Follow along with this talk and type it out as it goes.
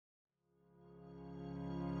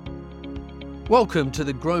Welcome to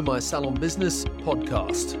the Grow My Salon Business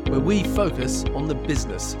podcast, where we focus on the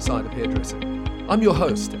business side of hairdressing. I'm your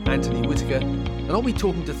host, Anthony Whitaker, and I'll be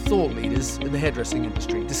talking to thought leaders in the hairdressing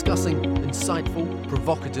industry, discussing insightful,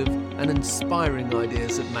 provocative, and inspiring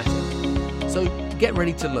ideas that matter. So get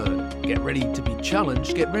ready to learn, get ready to be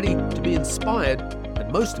challenged, get ready to be inspired,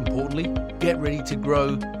 and most importantly, get ready to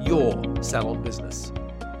grow your salon business.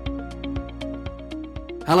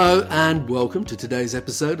 Hello and welcome to today's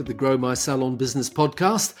episode of the Grow My Salon Business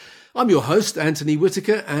podcast. I'm your host, Anthony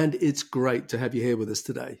Whitaker, and it's great to have you here with us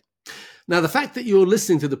today. Now, the fact that you're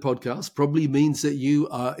listening to the podcast probably means that you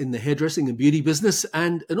are in the hairdressing and beauty business,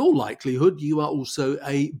 and in all likelihood, you are also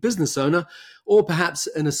a business owner or perhaps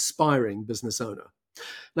an aspiring business owner.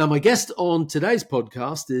 Now, my guest on today's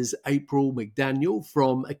podcast is April McDaniel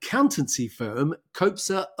from accountancy firm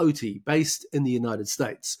Kopsa Otte, based in the United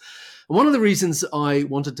States. And one of the reasons I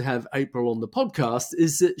wanted to have April on the podcast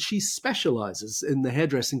is that she specializes in the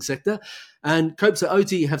hairdressing sector, and Kopsa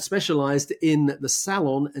Otte have specialized in the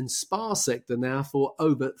salon and spa sector now for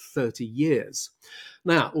over 30 years.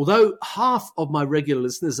 Now, although half of my regular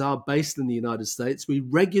listeners are based in the United States, we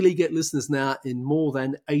regularly get listeners now in more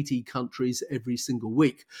than 80 countries every single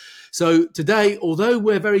week. So today, although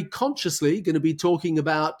we're very consciously going to be talking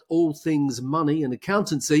about all things money and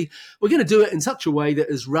accountancy, we're going to do it in such a way that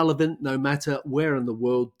is relevant no matter where in the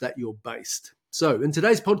world that you're based. So in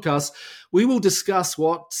today's podcast, we will discuss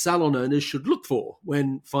what salon owners should look for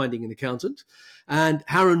when finding an accountant, and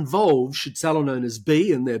how involved should salon owners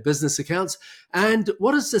be in their business accounts, and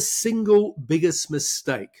what is the single biggest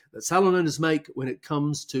mistake that salon owners make when it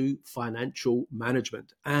comes to financial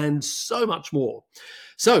management, and so much more.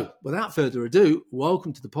 So without further ado,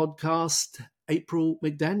 welcome to the podcast, April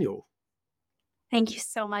McDaniel. Thank you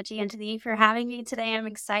so much, Anthony, for having me today. I'm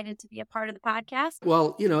excited to be a part of the podcast.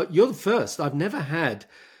 Well, you're the first. I've never had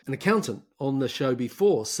an accountant on the show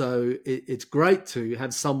before, so it's great to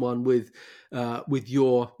have someone with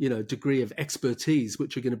your degree of expertise,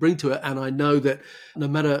 which you're going to bring to it. And I know that no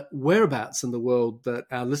matter whereabouts in the world that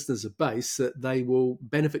our listeners are based, that they will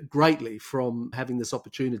benefit greatly from having this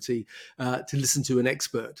opportunity to listen to an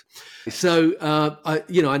expert. So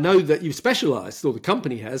I know that you've specialised, or the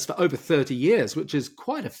company has, for over 30 years, which is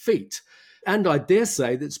quite a feat. And I dare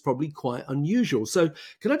say that's probably quite unusual. So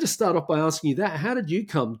can I just start off by asking you that? How did you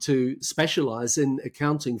come to specialize in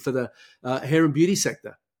accounting for the hair and beauty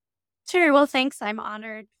sector? Sure. Well, thanks. I'm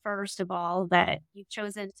honored, first of all, that you've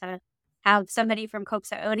chosen to have somebody from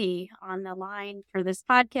Kopsa Otte on the line for this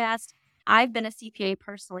podcast. I've been a CPA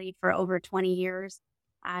personally for over 20 years.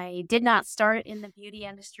 I did not start in the beauty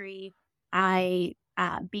industry. I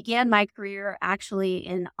began my career actually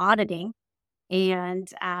in auditing, and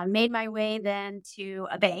made my way then to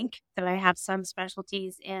a bank. So I have some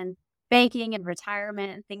specialties in banking and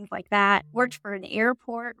retirement and things like that. Worked for an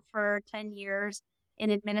airport for 10 years in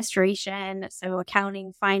administration. So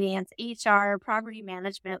accounting, finance, HR, property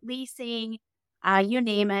management, leasing, you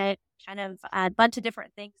name it, kind of a bunch of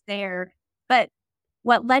different things there. But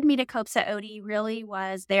what led me to Kopsa Otte really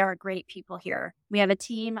was they are great people here. We have a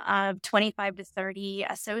team of 25 to 30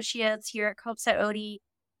 associates here at Kopsa Otte.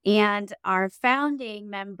 And our founding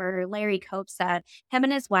member, Larry Kopsa, him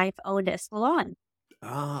and his wife owned a salon.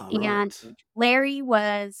 Right. And Larry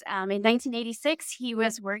was, in 1986, he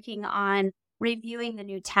was working on reviewing the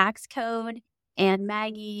new tax code. And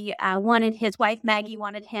his wife Maggie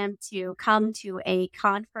wanted him to come to a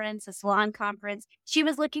conference, a salon conference. She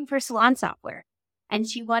was looking for salon software, and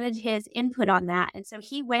she wanted his input on that. And so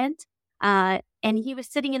he went, and he was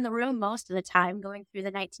sitting in the room most of the time going through the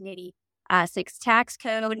 1986 tax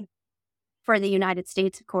code for the United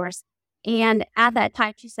States, of course. And at that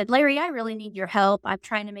time, she said, Larry, I really need your help. I'm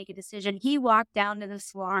trying to make a decision. He walked down to the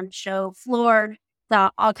salon show, floored,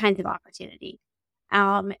 saw all kinds of opportunity.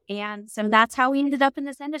 And so that's how we ended up in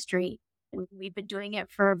this industry. We've been doing it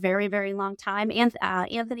for a very, very long time. And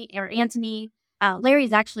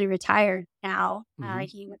Larry's actually retired now.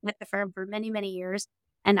 He was with the firm for many, many years.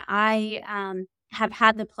 And I have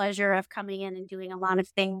had the pleasure of coming in and doing a lot of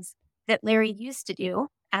things that Larry used to do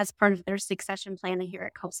as part of their succession planning here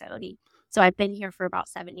at Kopsa Otte. So I've been here for about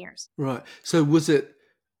 7 years. Right. So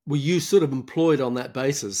were you sort of employed on that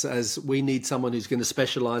basis as we need someone who's going to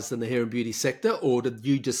specialize in the hair and beauty sector, or did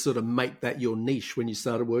you just sort of make that your niche when you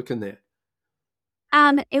started working there?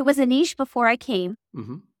 It was a niche before I came.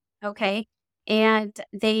 Mm-hmm. Okay. And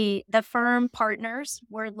the firm partners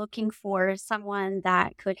were looking for someone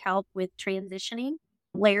that could help with transitioning.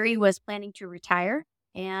 Larry was planning to retire.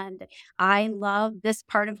 And I love this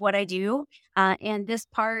part of what I do. And this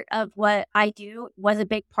part of what I do was a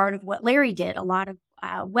big part of what Larry did. A lot of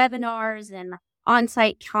webinars and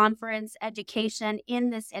on-site conference education in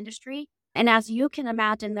this industry. And as you can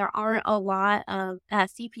imagine, there aren't a lot of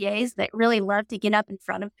CPAs that really love to get up in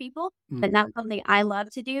front of people, but not something I love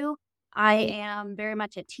to do. I am very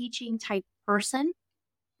much a teaching type person,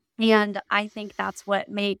 and I think that's what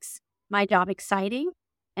makes my job exciting.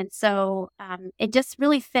 And so it just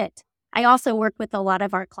really fit. I also work with a lot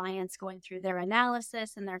of our clients going through their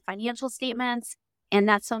analysis and their financial statements. And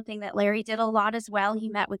that's something that Larry did a lot as well. He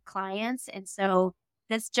met with clients. And so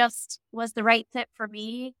this just was the right fit for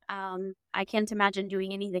me. I can't imagine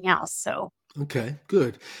doing anything else. So. Okay,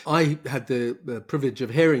 good. I had the privilege of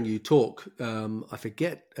hearing you talk. I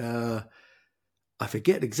forget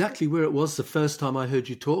exactly where it was the first time I heard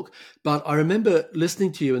you talk, but I remember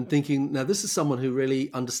listening to you and thinking, now this is someone who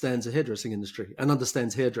really understands the hairdressing industry and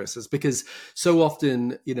understands hairdressers, because so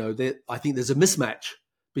often, I think there's a mismatch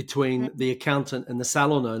between the accountant and the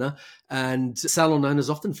salon owner, and salon owners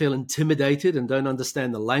often feel intimidated and don't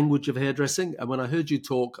understand the language of hairdressing. And when I heard you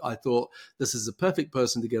talk, I thought this is the perfect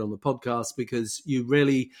person to get on the podcast, because you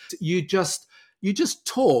just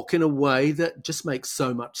talk in a way that just makes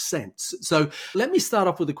so much sense. So let me start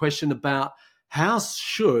off with a question about how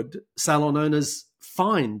should salon owners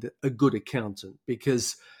find a good accountant?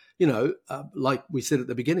 Because, like we said at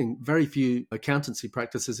the beginning, very few accountancy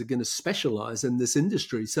practices are going to specialize in this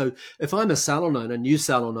industry. So if I'm a salon owner, new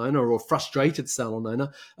salon owner, or frustrated salon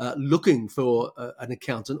owner looking for an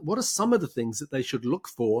accountant, what are some of the things that they should look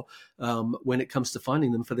for when it comes to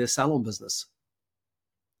finding them for their salon business?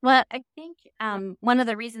 Well, I think one of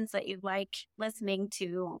the reasons that you like listening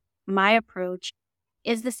to my approach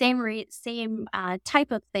is the same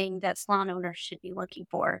type of thing that salon owners should be looking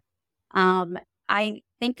for. I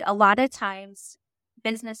think a lot of times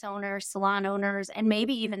business owners, salon owners, and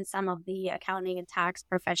maybe even some of the accounting and tax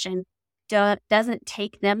profession doesn't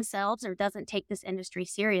take themselves or doesn't take this industry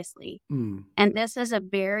seriously. And this is a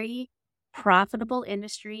very profitable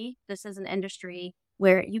industry. This is an industry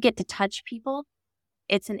where you get to touch people.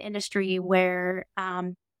 It's an industry where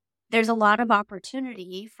there's a lot of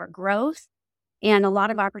opportunity for growth and a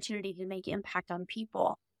lot of opportunity to make impact on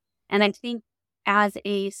people. And I think as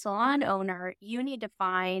a salon owner, you need to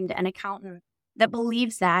find an accountant that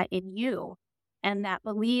believes that in you and that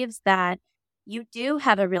believes that you do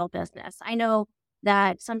have a real business. I know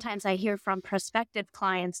that sometimes I hear from prospective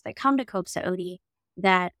clients that come to Kopsa Otte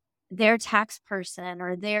that their tax person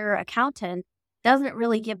or their accountant doesn't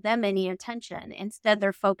really give them any attention. Instead,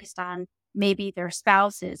 they're focused on maybe their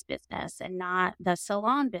spouse's business and not the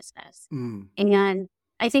salon business. And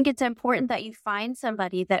I think it's important that you find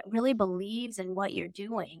somebody that really believes in what you're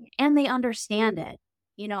doing and they understand it.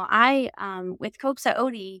 With Kopsa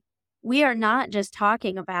Otte, we are not just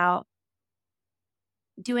talking about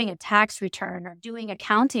doing a tax return or doing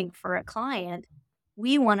accounting for a client.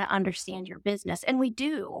 We want to understand your business. And we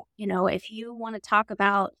do. If you want to talk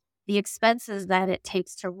about the expenses that it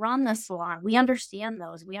takes to run the salon, we understand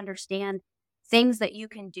those. We understand things that you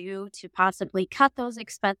can do to possibly cut those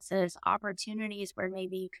expenses, opportunities where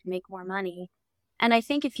maybe you could make more money. And I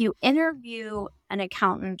think if you interview an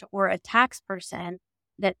accountant or a tax person,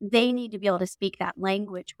 that they need to be able to speak that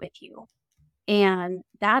language with you. And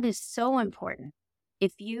that is so important.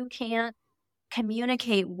 If you can't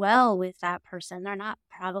communicate well with that person, they're not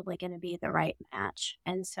probably going to be the right match.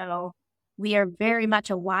 And so we are very much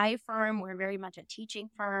a why firm. We're very much a teaching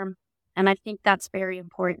firm. And I think that's very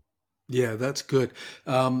important. Yeah, that's good.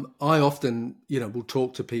 I often, will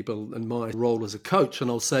talk to people in my role as a coach,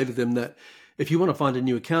 and I'll say to them that if you want to find a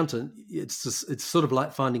new accountant, it's sort of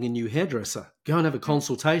like finding a new hairdresser. Go and have a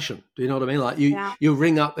consultation. Do you know what I mean? Like you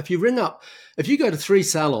ring up. If you go to 3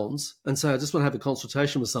 salons and say, I just want to have a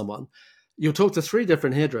consultation with someone, you'll talk to 3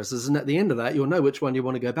 different hairdressers, and at the end of that, you'll know which one you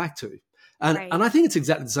want to go back to. And I think it's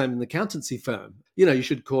exactly the same in the accountancy firm. You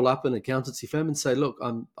should call up an accountancy firm and say, look,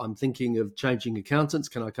 I'm thinking of changing accountants.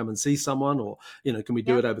 Can I come and see someone? Or, can we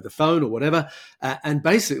do it over the phone or whatever? And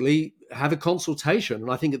basically have a consultation.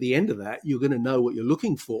 And I think at the end of that, you're going to know what you're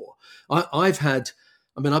looking for. I've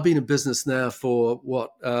been in business now for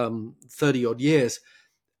 30 odd years.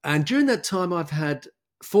 And during that time, I've had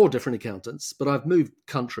 4 different accountants, but I've moved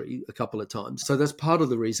country a couple of times. So that's part of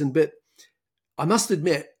the reason. But I must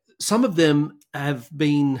admit, some of them have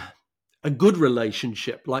been a good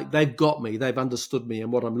relationship, like they've got me, they've understood me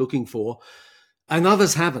and what I'm looking for. And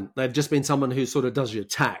others haven't. They've just been someone who sort of does your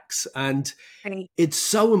tax. And it's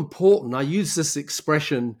so important. I use this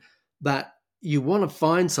expression that you want to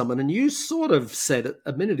find someone, and you sort of said it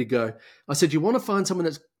a minute ago. I said, you want to find someone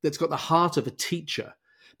that's got the heart of a teacher,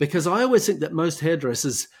 because I always think that most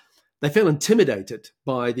hairdressers, they feel intimidated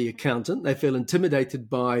by the accountant. They feel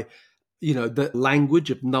intimidated by the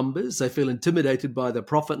language of numbers. They feel intimidated by the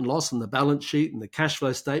profit and loss and the balance sheet and the cash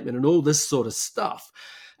flow statement and all this sort of stuff.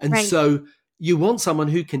 And Right. so you want someone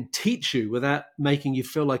who can teach you without making you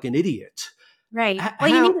feel like an idiot. Right. Well,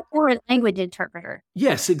 you need a foreign language interpreter.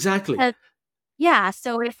 Yes, exactly. Yeah.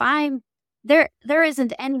 So if there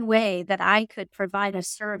isn't any way that I could provide a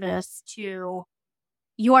service to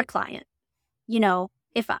your client.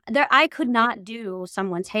 If I could not do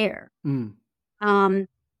someone's hair.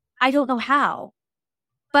 I don't know how,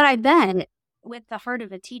 but I bet with the heart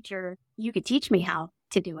of a teacher, you could teach me how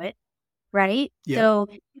to do it, right? Yeah. So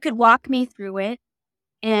you could walk me through it,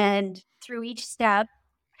 and through each step,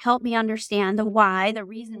 help me understand the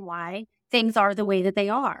reason why things are the way that they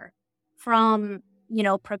are, from,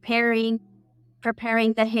 preparing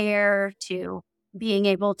the hair to being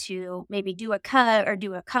able to maybe do a cut or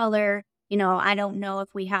do a color. I don't know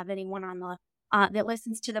if we have anyone on the that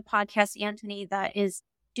listens to the podcast, Anthony, that is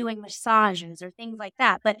doing massages or things like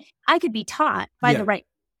that, but I could be taught by the right.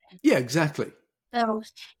 Yeah, exactly. So,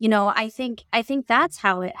 I think that's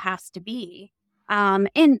how it has to be.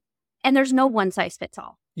 And there's no one size fits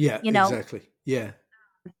all. Yeah, exactly. Yeah.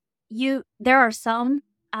 There are some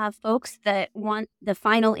folks that want the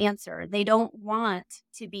final answer. They don't want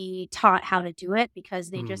to be taught how to do it because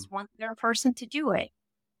they just want their person to do it.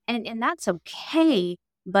 And that's okay.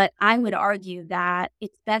 But I would argue that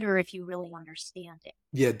it's better if you really understand it.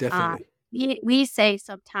 Yeah, definitely. We say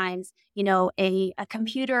sometimes, a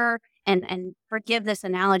computer, and forgive this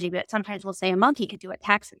analogy, but sometimes we'll say a monkey could do a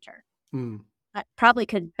tax return. Probably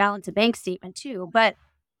could balance a bank statement too. But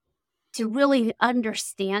to really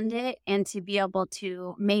understand it and to be able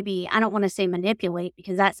to maybe, I don't want to say manipulate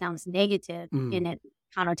because that sounds negative in its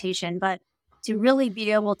connotation, but to really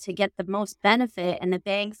be able to get the most benefit and the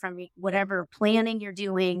bang from whatever planning you're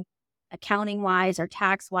doing, accounting wise or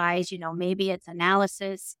tax wise, maybe it's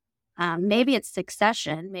analysis, maybe it's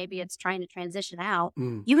succession, maybe it's trying to transition out.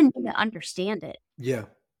 You need to understand it. Yeah.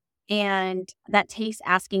 And that takes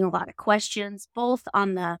asking a lot of questions, both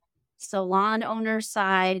on the salon owner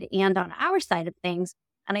side and on our side of things.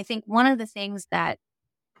 And I think one of the things that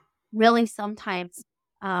really sometimes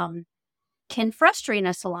can frustrate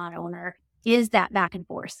a salon owner is that back and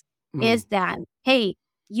forth, is that, hey,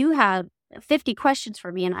 you have 50 questions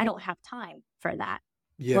for me and I don't have time for that.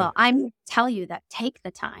 Yeah. Well, I'm tell you that take the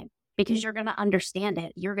time because you're going to understand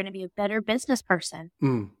it. You're going to be a better business person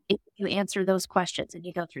if you answer those questions and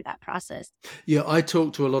you go through that process. Yeah, I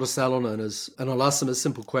talk to a lot of salon owners and I'll ask them a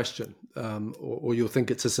simple question, or you'll think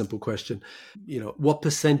it's a simple question. What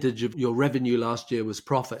percentage of your revenue last year was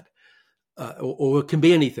profit? Or it can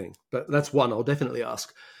be anything, but that's one I'll definitely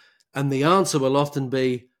ask. And the answer will often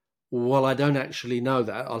be, well, I don't actually know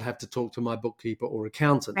that. I'll have to talk to my bookkeeper or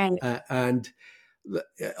accountant. Right. And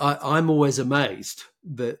I'm always amazed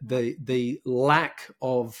that the lack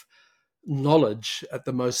of knowledge at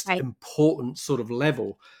the most important sort of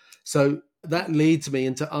level. So that leads me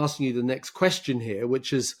into asking you the next question here,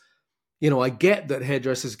 which is, I get that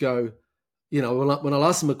hairdressers go, when I'll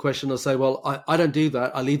ask them a question, I'll say, well, I don't do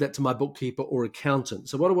that. I leave that to my bookkeeper or accountant.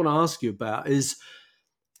 So what I want to ask you about is,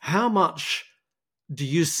 how much do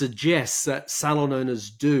you suggest that salon owners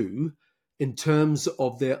do in terms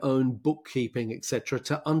of their own bookkeeping, et cetera,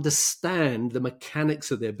 to understand the mechanics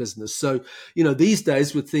of their business? So, these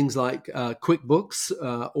days with things like QuickBooks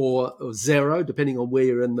or Xero, depending on where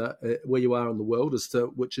you're where you are in the world as to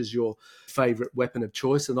which is your favorite weapon of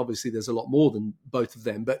choice. And obviously there's a lot more than both of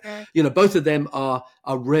them, but, both of them are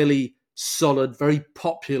really solid, very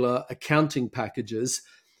popular accounting packages.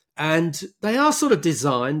 And they are sort of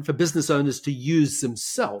designed for business owners to use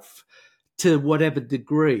themselves to whatever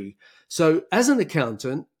degree. So as an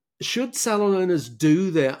accountant, should salon owners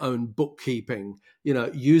do their own bookkeeping,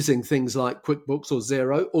 using things like QuickBooks or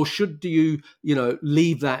Xero, or should you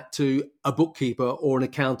leave that to a bookkeeper or an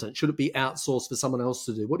accountant? Should it be outsourced for someone else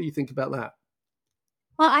to do? What do you think about that?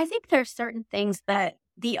 Well, I think there's certain things that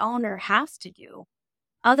the owner has to do.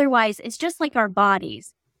 Otherwise, it's just like our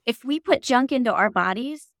bodies. If we put junk into our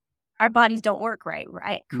bodies don't work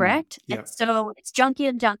right? Correct? Yeah. And so it's junk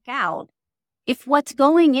in, junk out. If what's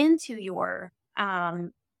going into your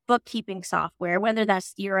bookkeeping software, whether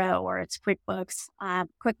that's Xero or it's QuickBooks,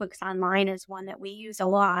 QuickBooks Online is one that we use a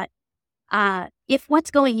lot. If what's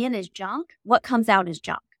going in is junk, what comes out is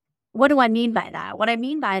junk. What do I mean by that? What I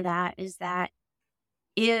mean by that is that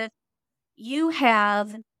if you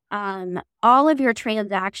have all of your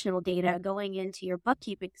transactional data going into your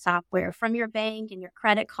bookkeeping software from your bank and your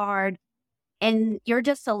credit card, and you're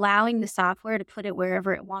just allowing the software to put it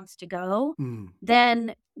wherever it wants to go,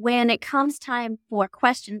 then when it comes time for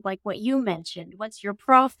questions like what you mentioned, what's your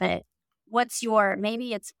profit? what's your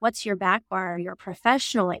back bar, your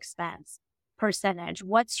professional expense percentage?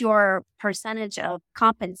 What's your percentage of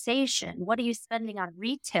compensation? What are you spending on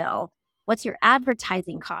retail? What's your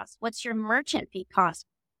advertising cost? What's your merchant fee cost?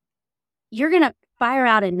 You're going to fire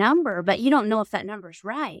out a number, but you don't know if that number's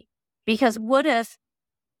right. Because what if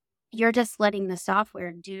you're just letting the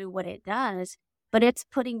software do what it does, but it's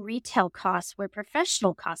putting retail costs where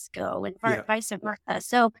professional costs go and vice versa.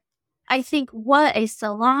 So I think what a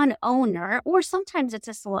salon owner, or sometimes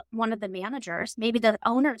it's one of the managers, maybe the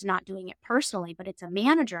owner's not doing it personally, but it's a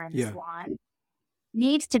manager in the salon,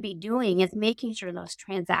 needs to be doing is making sure those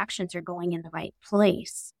transactions are going in the right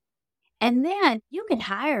place. And then you can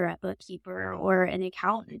hire a bookkeeper or an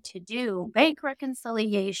accountant to do bank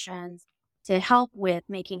reconciliations, to help with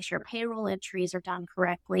making sure payroll entries are done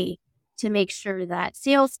correctly, to make sure that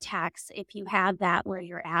sales tax, if you have that where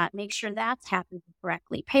you're at, make sure that's happening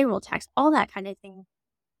correctly, payroll tax, all that kind of thing.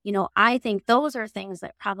 I think those are things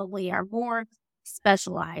that probably are more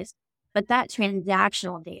specialized, but that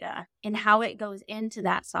transactional data and how it goes into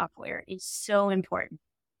that software is so important.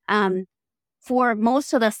 For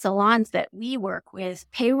most of the salons that we work with,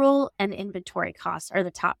 payroll and inventory costs are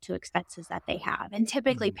the top two expenses that they have. And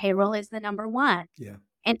typically payroll is the number one. Yeah.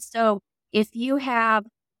 And so if you have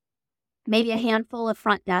maybe a handful of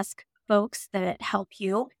front desk folks that help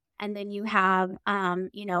you, and then you have,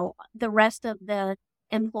 the rest of the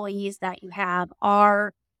employees that you have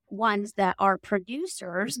are ones that are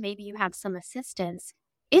producers, maybe you have some assistants,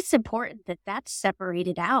 it's important that that's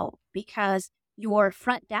separated out, because your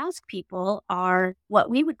front desk people are what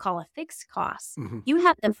we would call a fixed cost. You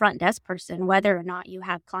have the front desk person, whether or not you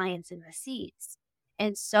have clients in the seats.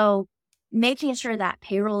 And so making sure that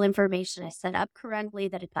payroll information is set up correctly,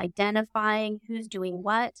 that it's identifying who's doing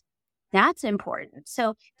what, that's important.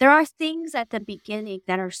 So there are things at the beginning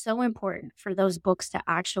that are so important for those books to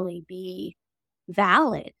actually be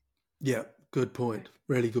valid. Yeah, good point.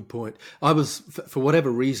 Really good point. I was, for whatever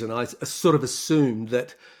reason, I sort of assumed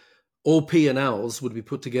that all P&Ls would be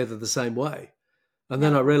put together the same way. And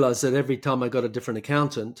then I realized that every time I got a different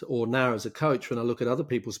accountant, or now as a coach, when I look at other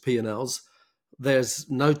people's P&Ls, there's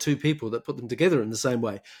no two people that put them together in the same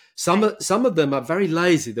way. Some of them are very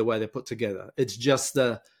lazy the way they're put together. It's just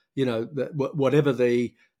whatever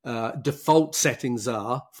the default settings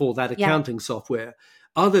are for that accounting software.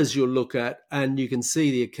 Others you'll look at and you can see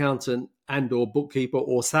the accountant and or bookkeeper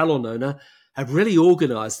or salon owner have really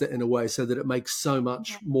organized it in a way so that it makes so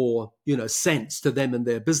much more, sense to them and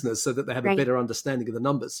their business, so that they have a better understanding of the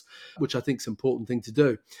numbers, which I think is an important thing to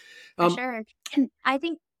do. For sure. And I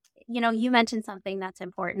think, you mentioned something that's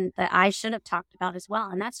important that I should have talked about as well,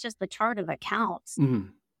 and that's just the chart of accounts.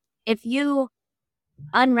 If you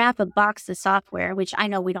unwrap a box of software, which I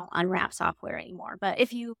know we don't unwrap software anymore, but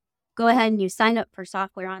if you go ahead and you sign up for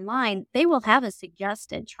software online, they will have a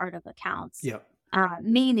suggested chart of accounts.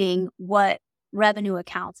 Meaning what revenue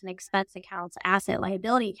accounts and expense accounts, asset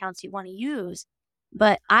liability accounts you want to use.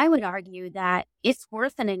 But I would argue that it's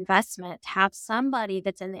worth an investment to have somebody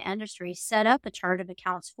that's in the industry set up a chart of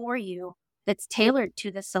accounts for you that's tailored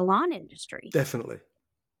to the salon industry. Definitely.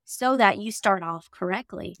 So that you start off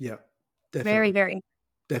correctly. Yeah, definitely. Very, very.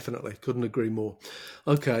 Definitely. Couldn't agree more.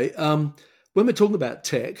 Okay. When we're talking about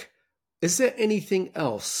tech, is there anything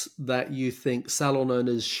else that you think salon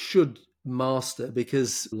owners should master?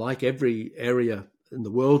 Because like every area in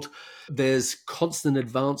the world, there's constant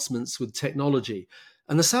advancements with technology,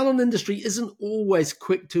 and the salon industry isn't always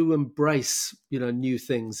quick to embrace, new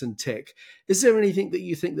things and tech. Is there anything that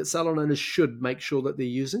you think that salon owners should make sure that they're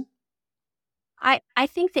using? I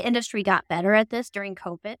think the industry got better at this during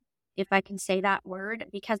COVID, if I can say that word,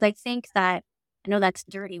 because I think that, I know that's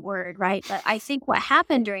a dirty word, right? But I think what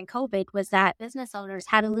happened during COVID was that business owners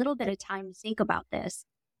had a little bit of time to think about this.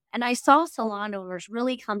 And I saw salon owners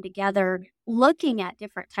really come together looking at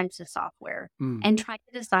different types of software and trying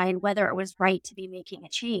to decide whether it was right to be making a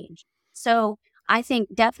change. So I think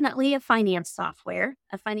definitely a financial software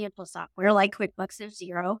like QuickBooks or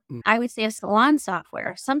Xero. I would say a salon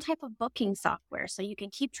software, some type of booking software, so you can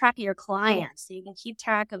keep track of your clients, so you can keep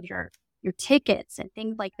track of your tickets and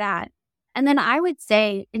things like that. And then I would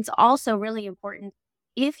say it's also really important,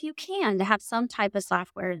 if you can, to have some type of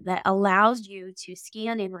software that allows you to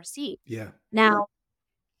scan in receipt. Now,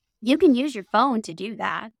 you can use your phone to do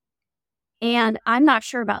that. And I'm not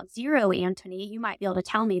sure about Xero, Anthony. You might be able to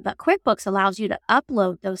tell me, but QuickBooks allows you to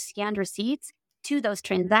upload those scanned receipts to those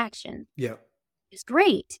transactions. It's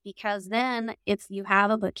great, because then if you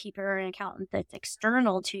have a bookkeeper or an accountant that's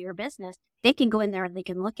external to your business, they can go in there and they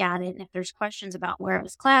can look at it. And if there's questions about where it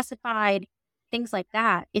was classified, things like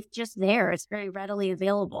that, it's just there. It's very readily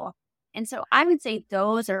available. And so I would say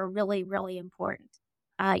those are really, really important.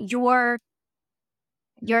 Your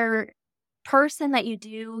person that you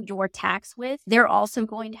do your tax with, they're also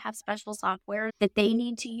going to have special software that they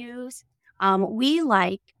need to use. We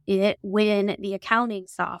like it when the accounting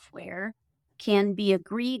software can be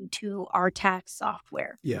agreed to our tax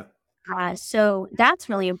software. Yeah. So that's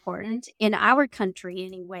really important. In our country,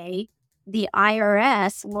 anyway, the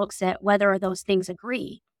IRS looks at whether those things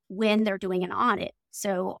agree when they're doing an audit.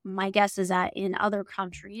 So my guess is that in other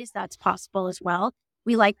countries, that's possible as well.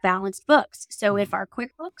 We like balanced books. So if our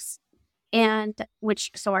QuickBooks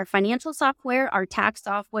so our financial software, our tax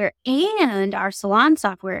software, and our salon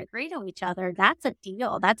software agree to each other, that's a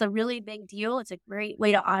deal. That's a really big deal. It's a great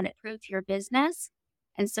way to audit proof your business.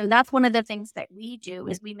 And so that's one of the things that we do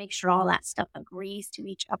is we make sure all that stuff agrees to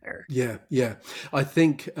each other. Yeah, yeah. I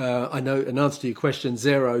think I know. In answer to your question,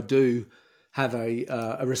 Xero do have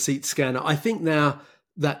a receipt scanner. I think now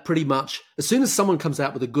that pretty much as soon as someone comes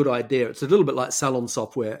out with a good idea, it's a little bit like salon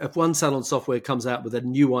software. If one salon software comes out with a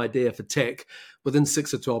new idea for tech, within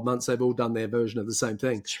 6 or 12 months, they've all done their version of the same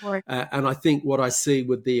thing. Sure. And I think what I see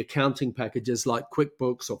with the accounting packages like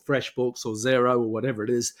QuickBooks or FreshBooks or Xero or whatever it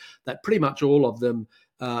is, that pretty much all of them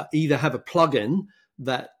either have a plugin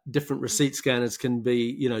that different receipt scanners can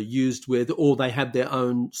be, used with, or they have their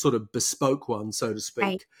own sort of bespoke one, so to speak.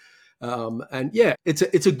 Right. And yeah, it's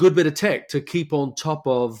a good bit of tech to keep on top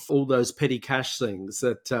of all those petty cash things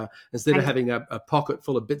that instead of having a pocket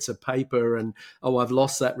full of bits of paper and, I've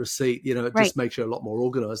lost that receipt, it just makes you a lot more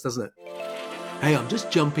organized, doesn't it? Hey, I'm just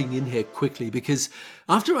jumping in here quickly because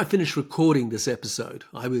after I finished recording this episode,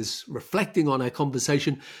 I was reflecting on our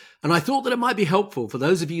conversation and I thought that it might be helpful for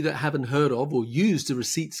those of you that haven't heard of or used a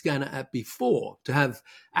receipt scanner app before to have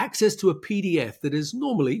access to a PDF that is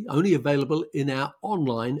normally only available in our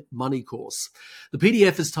online money course. The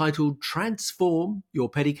PDF is titled Transform Your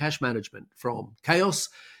Petty Cash Management from Chaos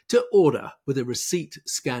to Order with a Receipt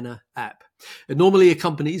Scanner app. It normally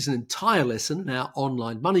accompanies an entire lesson in our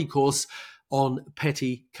online money course on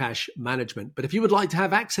petty cash management. But if you would like to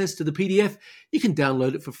have access to the PDF, you can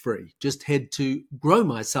download it for free. Just head to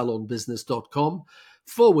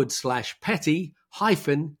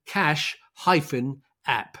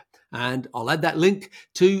growmysalonbusiness.com/petty-cash-app. And I'll add that link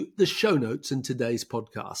to the show notes in today's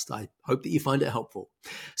podcast. I hope that you find it helpful.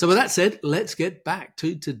 So with that said, let's get back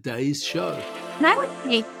to today's show. And I would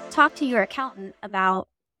say talk to your accountant about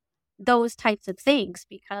those types of things,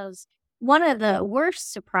 because one of the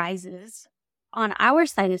worst surprises on our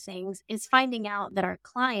side of things is finding out that our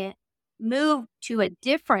client moved to a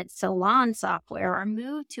different salon software or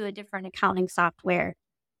moved to a different accounting software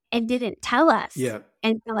and didn't tell us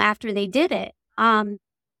until after they did it.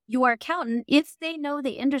 Your accountant, if they know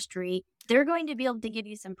the industry, they're going to be able to give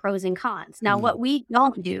you some pros and cons. Now, what we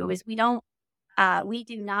don't do is we do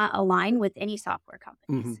not align with any software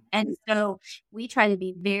companies. And so we try to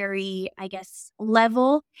be very,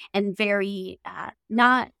 level and very,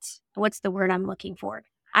 not, what's the word I'm looking for?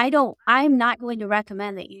 I'm not going to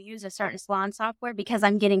recommend that you use a certain salon software because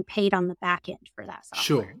I'm getting paid on the back end for that software.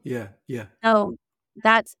 Sure. Yeah. So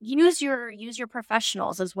that's use your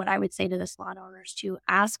professionals is what I would say to the salon owners, to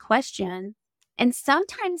ask questions. And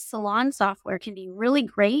sometimes salon software can be really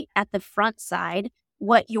great at the front side,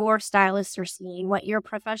 what your stylists are seeing, what your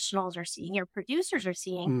professionals are seeing, your producers are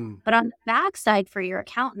seeing. But on the backside for your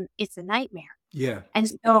accountant, it's a nightmare. Yeah. And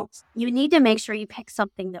so you need to make sure you pick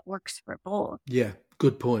something that works for both. Yeah.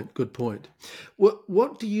 Good point.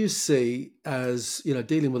 What do you see as,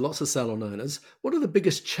 dealing with lots of salon owners? What are the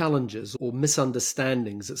biggest challenges or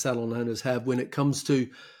misunderstandings that salon owners have when it comes to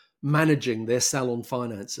managing their salon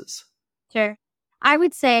finances? Sure. I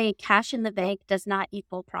would say cash in the bank does not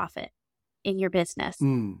equal profit in your business.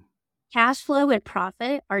 Cash flow and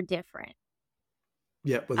profit are different.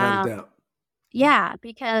 Yeah, without a doubt. Yeah,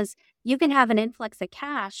 because you can have an influx of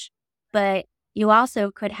cash, but you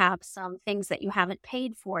also could have some things that you haven't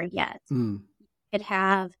paid for yet. You could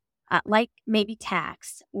have like maybe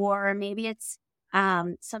tax, or maybe it's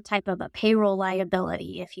some type of a payroll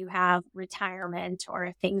liability if you have retirement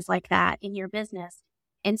or things like that in your business.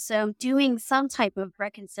 And so doing some type of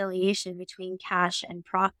reconciliation between cash and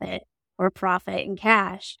profit or profit and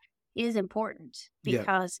cash is important,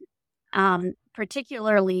 because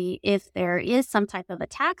particularly if there is some type of a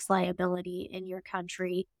tax liability in your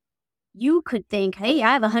country, you could think, hey,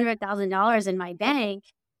 I have $100,000 in my bank,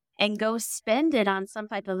 and go spend it on some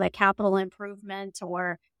type of a capital improvement,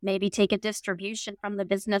 or maybe take a distribution from the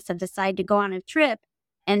business and decide to go on a trip.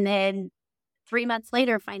 And then 3 months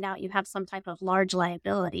later, find out you have some type of large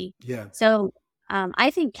liability. Yeah. So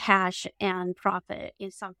I think cash and profit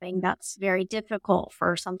is something that's very difficult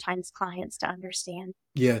for sometimes clients to understand.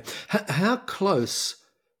 Yeah. How close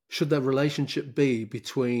should that relationship be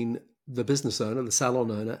between the business owner, the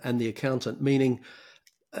salon owner, and the accountant? Meaning,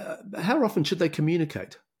 how often should they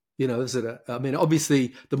communicate? Is it I mean,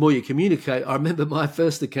 obviously, the more you communicate, I remember my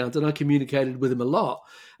first accountant, I communicated with him a lot,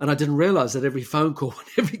 and I didn't realize that every phone call and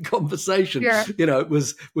every conversation, Sure.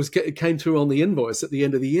 it came through on the invoice at the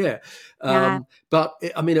end of the year. Yeah. But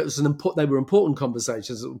I mean, it was they were important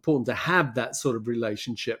conversations. It was important to have that sort of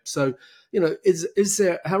relationship. So, is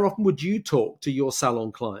there, how often would you talk to your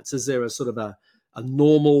salon clients? Is there a sort of a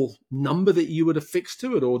normal number that you would have fixed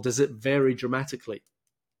to it, or does it vary dramatically?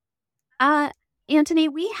 Anthony,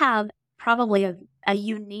 we have probably a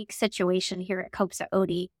unique situation here at Kopsa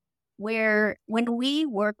Otte where when we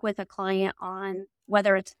work with a client on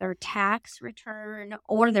whether it's their tax return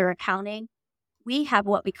or their accounting, we have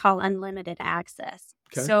what we call unlimited access.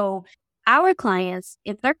 Okay. So our clients,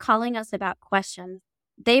 if they're calling us about questions,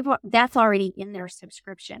 that's already in their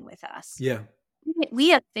subscription with us. Yeah. We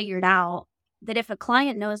have figured out that if a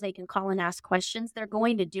client knows they can call and ask questions, they're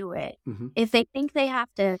going to do it. Mm-hmm. If they think they have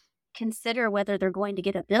to consider whether they're going to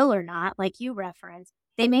get a bill or not, like you referenced,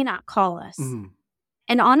 they may not call us. Mm-hmm.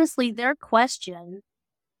 And honestly, their question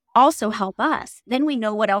also help us. Then we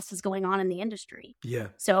know what else is going on in the industry. Yeah.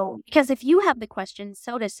 So, because if you have the question,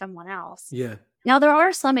 so does someone else. Yeah. Now, there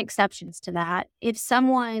are some exceptions to that. If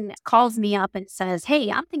someone calls me up and says, hey,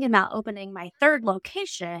 I'm thinking about opening my third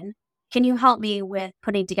location, can you help me with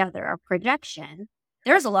putting together a projection?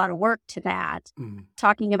 There's a lot of work to that.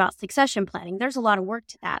 Talking about succession planning, there's a lot of work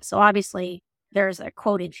to that. So obviously, there's a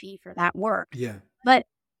quoted fee for that work. Yeah. But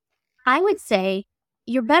I would say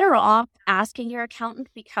you're better off asking your accountant,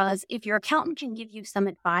 because if your accountant can give you some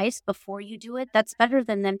advice before you do it, that's better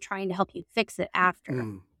than them trying to help you fix it after.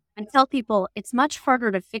 And tell people it's much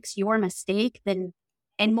harder to fix your mistake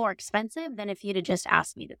and more expensive than if you'd have just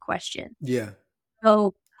asked me the question. Yeah.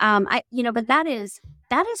 So, but that is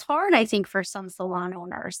hard, I think, for some salon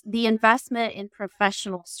owners. The investment in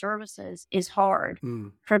professional services is hard.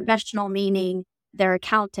 Professional meaning their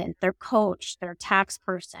accountant, their coach, their tax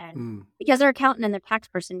person, because their accountant and their tax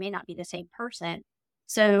person may not be the same person.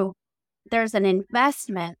 So there's an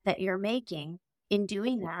investment that you're making in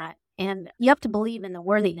doing that. And you have to believe in the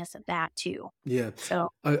worthiness of that too. Yeah. So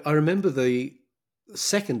I remember the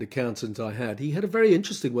second accountant I had, he had a very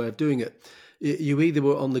interesting way of doing it. You either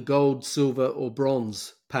were on the gold, silver, or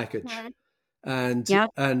bronze package. And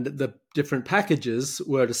the different packages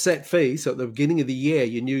were at a set fee. So at the beginning of the year,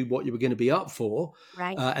 you knew what you were going to be up for.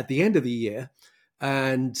 Right. At the end of the year.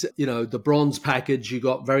 And, the bronze package, you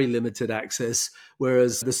got very limited access,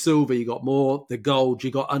 whereas the silver, you got more, the gold,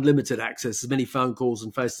 you got unlimited access, as many phone calls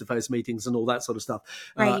and face-to-face meetings and all that sort of stuff.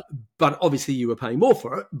 Right. But obviously you were paying more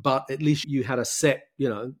for it, but at least you had a set,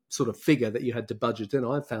 sort of figure that you had to budget in.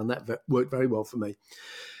 I found that worked very well for me.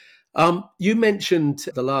 You mentioned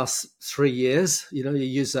the last 3 years, you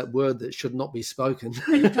use that word that should not be spoken.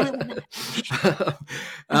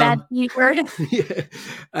 Bad word. Yeah.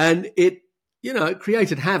 And it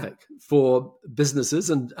created havoc for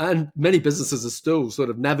businesses, and many businesses are still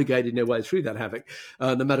sort of navigating their way through that havoc,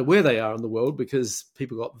 no matter where they are in the world, because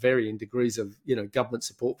people got varying degrees of, government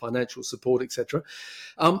support, financial support, etc.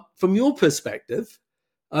 From your perspective,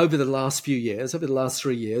 over the last 3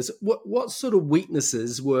 years, what sort of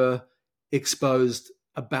weaknesses were exposed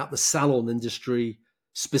about the salon industry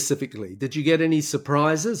specifically? Did you get any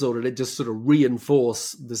surprises, or did it just sort of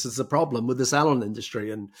reinforce this is a problem with the salon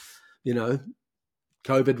industry and,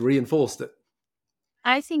 COVID reinforced it?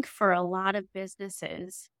 I think for a lot of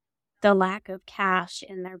businesses, the lack of cash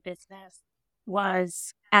in their business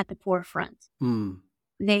was at the forefront.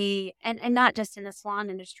 They, and not just in the salon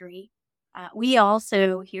industry. We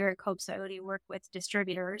also here at Kopsa Otte work with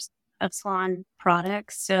distributors of salon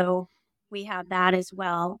products. So we have that as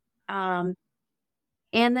well. And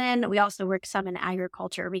then we also work some in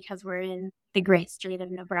agriculture, because we're in the great state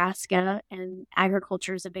of Nebraska and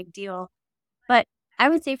agriculture is a big deal. But I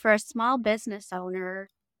would say for a small business owner,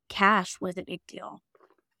 cash was a big deal.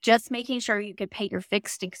 Just making sure you could pay your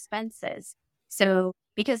fixed expenses. So,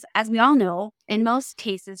 because as we all know, in most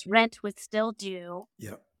cases, rent was still due.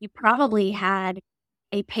 Yeah. You probably had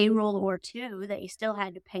a payroll or two that you still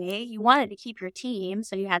had to pay. You wanted to keep your team,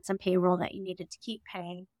 so you had some payroll that you needed to keep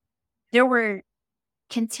paying. There were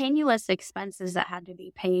continuous expenses that had to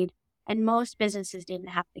be paid, and most businesses didn't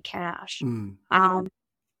have the cash.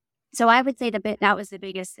 So I would say that was the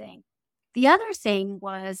biggest thing. The other thing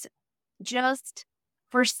was just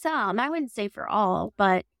for some, I wouldn't say for all,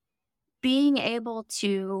 but being able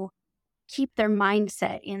to keep their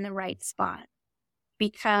mindset in the right spot.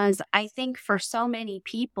 because I think for so many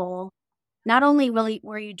people, not only really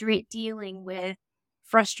were you dealing with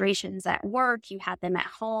frustrations at work, you had them at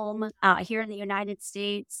home. Here in the United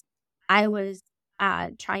States, I was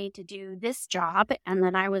trying to do this job, and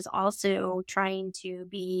then I was also trying to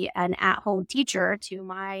be an at-home teacher to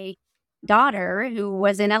my daughter who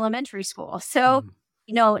was in elementary school. So,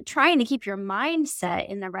 trying to keep your mindset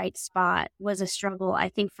in the right spot was a struggle, I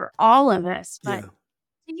think, for all of us, but Yeah.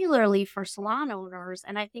 particularly for salon owners.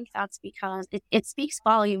 And I think that's because it speaks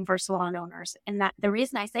volume for salon owners. And that the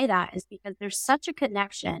reason I say that is because there's such a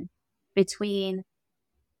connection between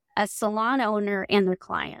a salon owner and their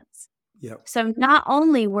clients. Yeah. So not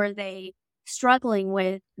only were they struggling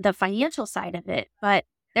with the financial side of it, but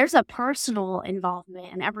there's a personal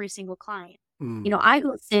involvement in every single client. I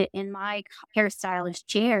go sit in my hairstylist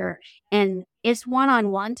chair, and it's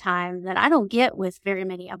one-on-one time that I don't get with very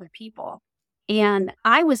many other people. And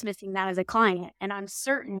I was missing that as a client, and I'm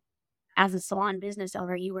certain as a salon business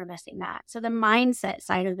owner, you were missing that. So the mindset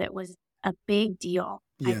side of it was a big deal,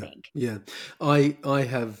 I think. Yeah. I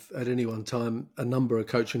have at any one time a number of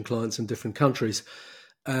coaching clients in different countries,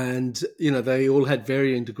 and they all had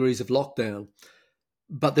varying degrees of lockdown.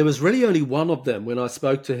 But there was really only one of them. When I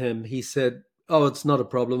spoke to him, he said, "Oh, it's not a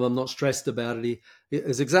problem. I'm not stressed about it."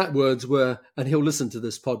 His exact words were, and he'll listen to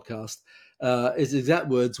this podcast. His exact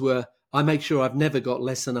words were, "I make sure I've never got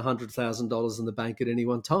less than $100,000 in the bank at any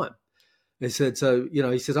one time." He said, "So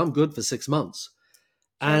he said I'm good for 6 months,"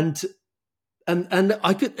 and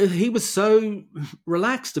I could. He was so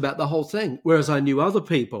relaxed about the whole thing, whereas I knew other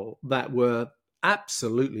people that were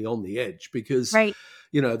absolutely on the edge because Right.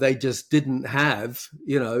 they just didn't have,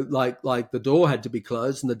 like the door had to be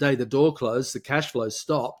closed, and the day the door closed, the cash flow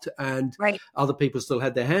stopped, and Right. other people still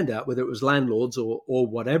had their hand out, whether it was landlords or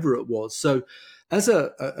whatever it was. So, as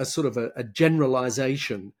a sort of a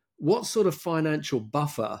generalization, what sort of financial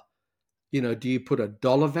buffer? Do you put a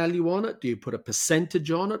dollar value on it? Do you put a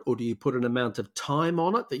percentage on it? Or do you put an amount of time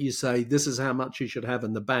on it that you say, this is how much you should have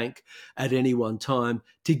in the bank at any one time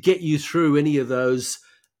to get you through any of those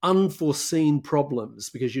unforeseen problems?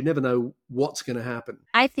 Because you never know what's going to happen.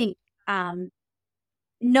 I think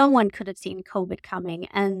no one could have seen COVID coming,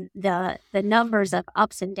 and the numbers of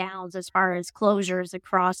ups and downs as far as closures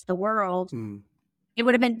across the world, it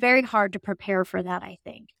would have been very hard to prepare for that, I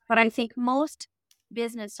think. But I think most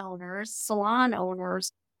business owners, salon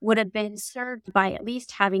owners, would have been served by at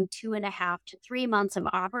least having 2.5 to 3 months of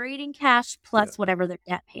operating cash plus whatever their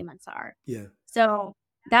debt payments are. Yeah. So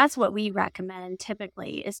that's what we recommend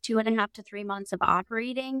typically is 2.5 to 3 months of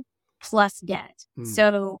operating plus debt.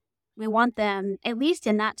 So we want them, at least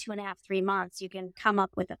in that 2.5, 3 months, you can come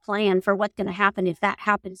up with a plan for what's going to happen if that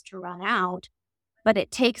happens to run out. But it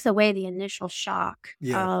takes away the initial shock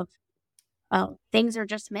of, things are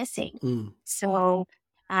just missing. So,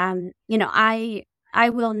 I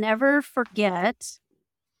will never forget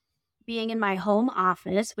being in my home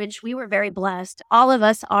office, which we were very blessed. All of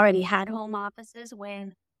us already had home offices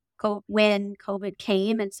when COVID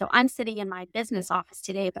came. And so I'm sitting in my business office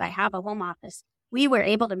today, but I have a home office. We were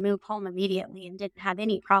able to move home immediately and didn't have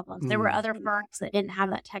any problems. There were other firms that didn't have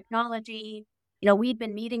that technology. We'd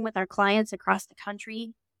been meeting with our clients across the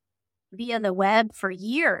country via the web for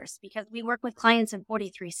years because we work with clients in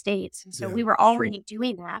 43 states. And so we were already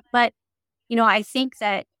doing that. But, I think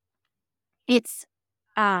that it's,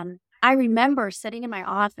 I remember sitting in my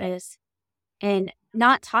office and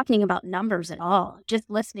not talking about numbers at all, just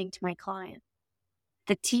listening to my clients.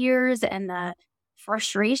 The tears and the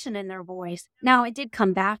frustration in their voice. Now, it did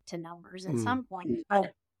come back to numbers at some point,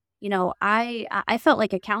 but, I felt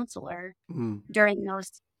like a counselor during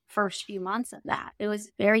those first few months of that. It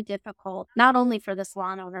was very difficult, not only for the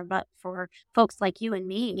salon owner, but for folks like you and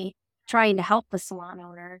me trying to help the salon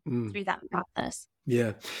owner through that process.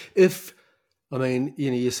 Yeah.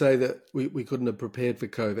 You say that we couldn't have prepared for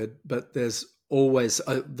COVID, but there's always,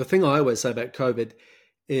 the thing I always say about COVID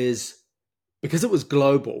is because it was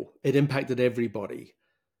global, it impacted everybody.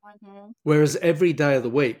 Whereas every day of the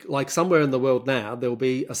week, like somewhere in the world now, there'll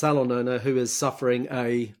be a salon owner who is suffering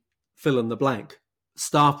a fill in the blank.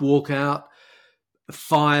 Staff walkout,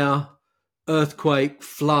 fire, earthquake,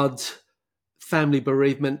 flood, family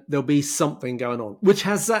bereavement. There'll be something going on, which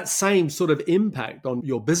has that same sort of impact on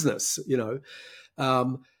your business,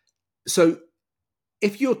 So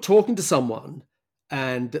if you're talking to someone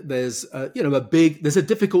and there's there's a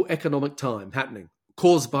difficult economic time happening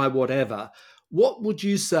caused by whatever, what would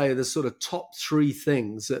you say are the sort of top 3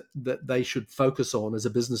 things that they should focus on as a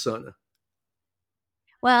business owner?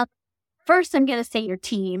 Well, first, I'm going to say your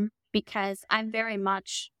team, because I'm very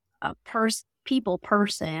much a people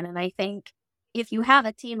person. And I think, if you have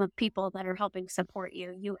a team of people that are helping support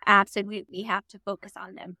you, you absolutely have to focus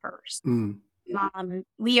on them first.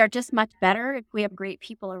 We are just much better if we have great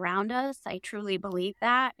people around us. I truly believe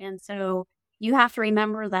that. And so you have to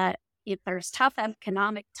remember that if there's tough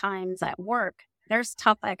economic times at work, there's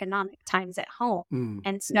tough economic times at home.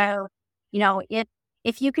 And so,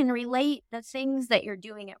 if you can relate the things that you're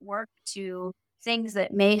doing at work to things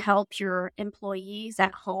that may help your employees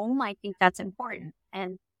at home, I think that's important.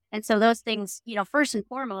 And so those things, first and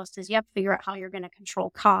foremost is you have to figure out how you're going to control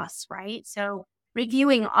costs, right? So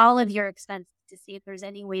reviewing all of your expenses to see if there's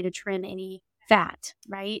any way to trim any fat,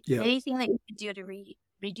 right? Yeah. Anything that you can do to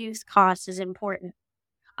reduce costs is important.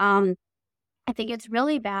 I think it's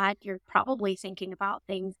really bad. You're probably thinking about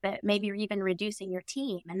things that maybe you're even reducing your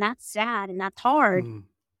team, and that's sad and that's hard.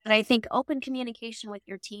 But I think open communication with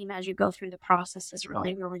your team as you go through the process is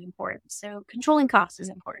really, really important. So controlling costs is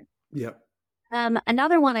important. Yeah.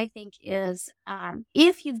 Another one I think is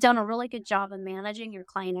if you've done a really good job of managing your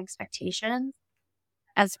client expectations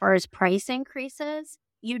as far as price increases,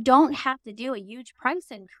 you don't have to do a huge price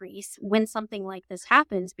increase when something like this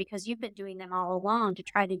happens because you've been doing them all along to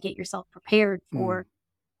try to get yourself prepared for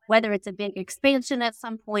whether it's a big expansion at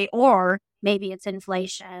some point or maybe it's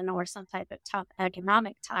inflation or some type of tough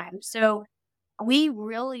economic time. So we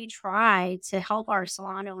really try to help our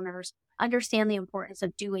salon owners understand the importance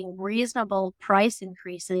of doing reasonable price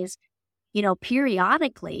increases,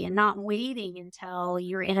 periodically and not waiting until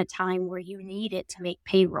you're in a time where you need it to make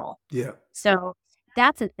payroll. Yeah. So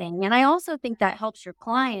that's a thing. And I also think that helps your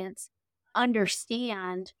clients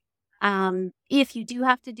understand if you do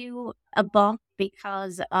have to do a bump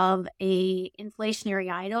because of a inflationary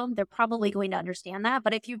item, they're probably going to understand that.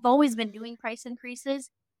 But if you've always been doing price increases,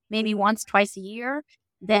 maybe once, twice a year,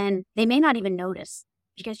 then they may not even notice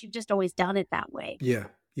because you've just always done it that way. Yeah.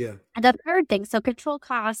 Yeah. And the third thing, so control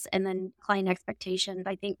costs and then client expectations,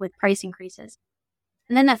 I think, with price increases.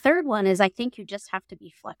 And then the third one is I think you just have to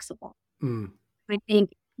be flexible. I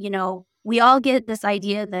think, we all get this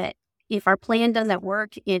idea that if our plan doesn't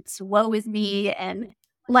work, it's woe is me and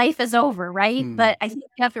life is over, right? But I think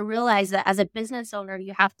you have to realize that as a business owner,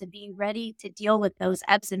 you have to be ready to deal with those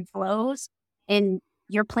ebbs and flows, and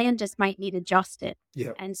your plan just might need adjusted.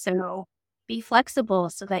 Yeah. And so be flexible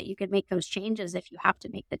so that you can make those changes if you have to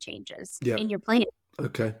make the changes in your plan.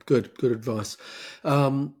 Okay, good advice.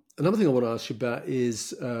 Another thing I want to ask you about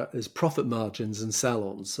is profit margins and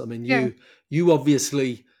salons. I mean, you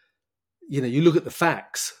obviously, you look at the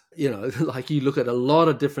facts, like you look at a lot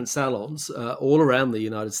of different salons all around the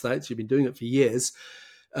United States. You've been doing it for years.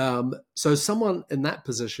 So someone in that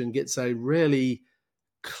position gets a really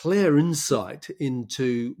clear insight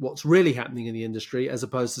into what's really happening in the industry, as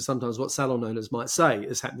opposed to sometimes what salon owners might say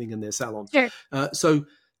is happening in their salon. Sure. So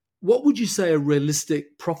what would you say a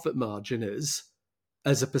realistic profit margin is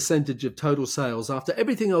as a percentage of total sales after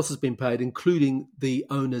everything else has been paid, including the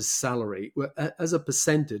owner's salary? As a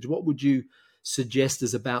percentage, what would you suggest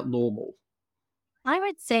is about normal? I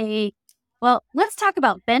would say, well, let's talk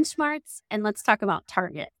about benchmarks and let's talk about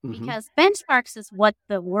target, because benchmarks is what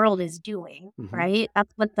the world is doing, right?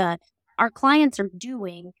 That's what our clients are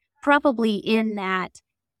doing, probably in that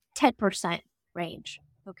 10% range.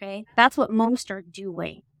 Okay. That's what most are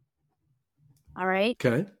doing. All right.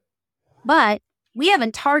 Okay. But we have a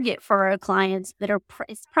target for our clients that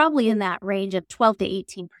it's probably in that range of 12 to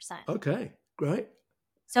 18%. Okay, great.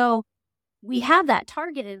 So we have that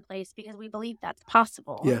target in place because we believe that's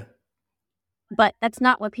possible. Yeah. But that's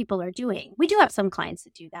not what people are doing. We do have some clients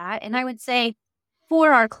that do that. And I would say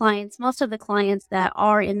for our clients, most of the clients that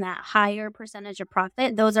are in that higher percentage of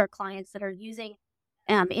profit, those are clients that are using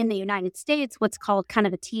in the United States, what's called kind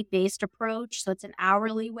of a T-based approach. So it's an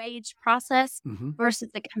hourly wage process versus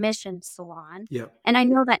the commission salon. Yeah. And I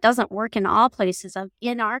know that doesn't work in all places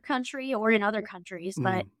in our country or in other countries,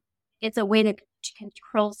 but it's a way to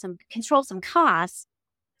control some costs.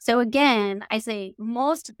 So again, I say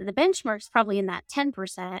most of the benchmark's probably in that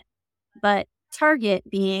 10%, but target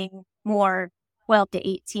being more 12 to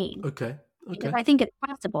 18. Okay. Because I think it's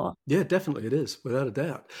possible. Yeah, definitely it is, without a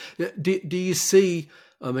doubt. Do you see,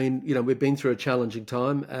 I mean, we've been through a challenging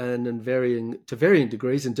time, and to varying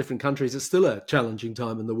degrees in different countries, it's still a challenging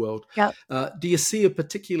time in the world. Yep. Do you see a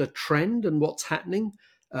particular trend in what's happening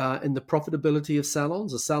in the profitability of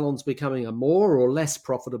salons? Are salons becoming a more or less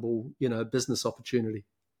profitable, business opportunity?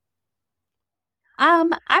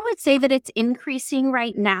 I would say that it's increasing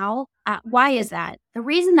right now. Why is that? The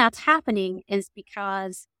reason that's happening is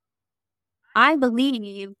because I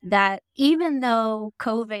believe that even though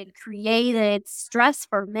COVID created stress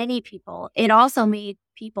for many people, it also made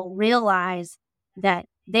people realize that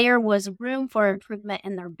there was room for improvement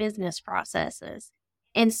in their business processes.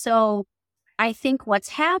 And so I think what's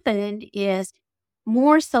happened is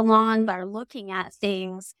more salons are looking at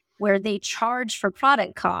things where they charge for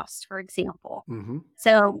product costs, for example. Mm-hmm.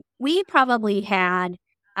 So we probably had,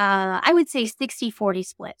 I would say 60-40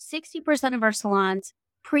 split. 60% of our salons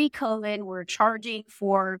pre-COVID were charging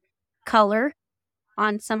for color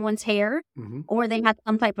on someone's hair, Mm-hmm. or they had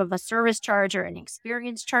some type of a service charge or an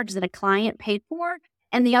experience charge that a client paid for,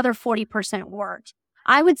 and the other 40% weren't.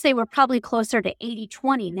 I would say we're probably closer to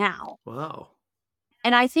 80-20 now. Wow.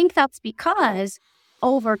 And I think that's because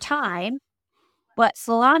over time, what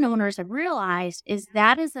salon owners have realized is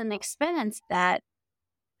that is an expense that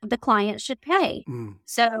the client should pay.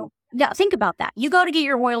 So now think about that. You go to get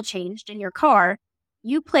your oil changed in your car,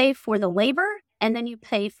 you pay for the labor, and then you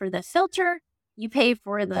pay for the filter, you pay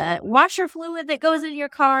for the washer fluid that goes in your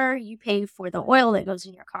car, you pay for the oil that goes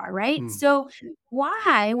in your car, right? So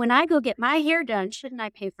why, when I go get my hair done, shouldn't I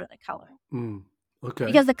pay for the color? Okay.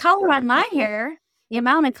 Because the color on my hair, the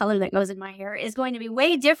amount of color that goes in my hair is going to be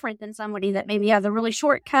way different than somebody that maybe has a really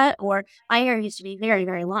short cut, or my hair used to be very,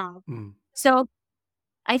 very long. So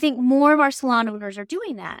I think more of our salon owners are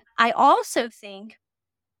doing that. I also think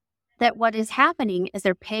that what is happening is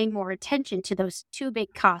they're paying more attention to those two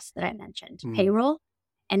big costs that I mentioned, payroll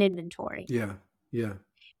and inventory. Yeah.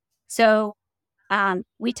 So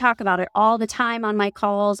we talk about it all the time on my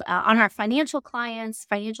calls, on our financial clients,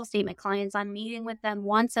 financial statement clients. I'm meeting with them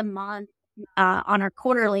once a month. On our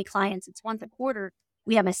quarterly clients, it's once a quarter.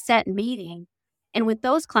 We have a set meeting. And with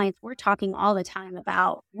those clients, we're talking all the time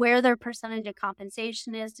about where their percentage of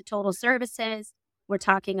compensation is to total services. We're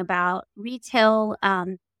talking about retail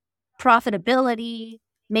profitability,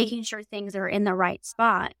 making sure things are in the right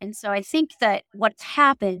spot. And so I think that what's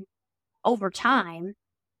happened over time,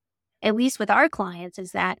 at least with our clients,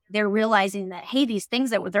 is that they're realizing that, hey, these things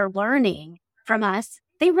that they're learning from us,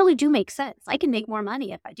 they really do make sense. I can make more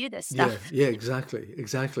money if I do this stuff. Yeah, exactly.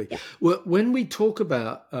 Yeah. Well, when we talk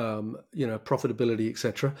about, profitability,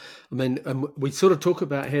 etc., I mean, we sort of talk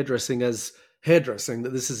about hairdressing as hairdressing,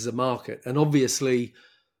 that this is a market. And obviously,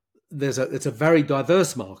 it's a very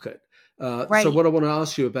diverse market. Right. So what I want to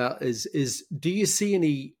ask you about is do you see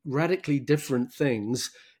any radically different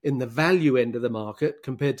things in the value end of the market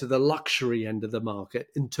compared to the luxury end of the market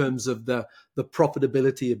in terms of the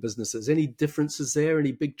profitability of businesses? Any differences there?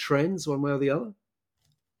 Any big trends one way or the other?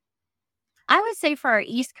 I would say for our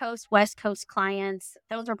East Coast, West Coast clients,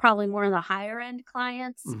 those are probably more of the higher end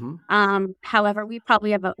clients. However, we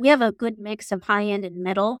have a good mix of high end and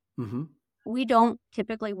middle. We don't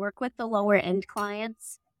typically work with the lower end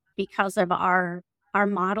clients because of our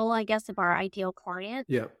model, I guess, of our ideal client.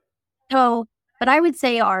 Yeah. So, but I would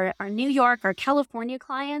say our New York, our California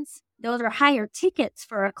clients, those are higher tickets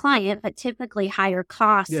for a client, but typically higher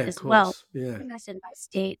costs as well. Yeah. In the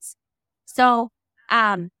States. So,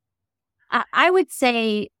 I would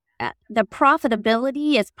say the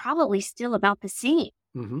profitability is probably still about the same.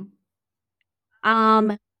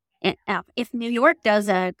 If New York does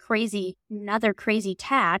another crazy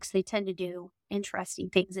tax, they tend to do interesting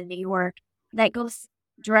things in New York that goes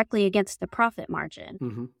directly against the profit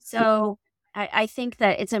margin. So I think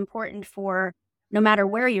that it's important for, no matter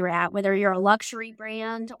where you're at, whether you're a luxury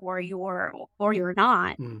brand or you're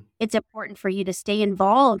not, it's important for you to stay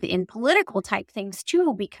involved in political type things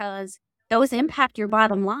too, because those impact your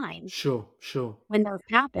bottom line. Sure. When those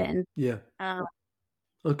happen. Yeah.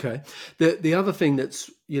 Okay. The other thing that's,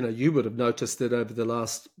 you would have noticed that over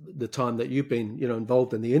the time that you've been,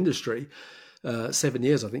 involved in the industry, 7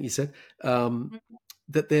 years, I think you said,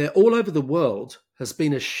 that there all over the world has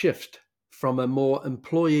been a shift from a more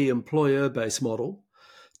employee-employer-based model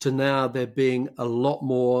to now there being a lot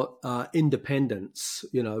more independents,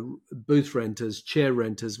 booth renters, chair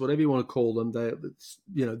renters, whatever you want to call them.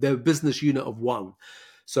 They're a business unit of one,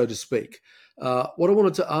 so to speak. What I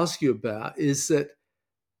wanted to ask you about is that,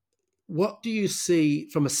 what do you see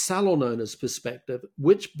from a salon owner's perspective?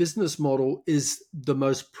 Which business model is the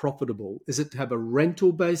most profitable? Is it to have a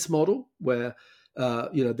rental-based model where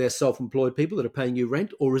they're self-employed people that are paying you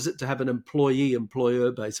rent, or is it to have an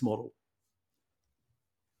employee-employer-based model?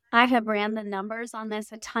 I have ran the numbers on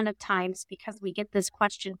this a ton of times because we get this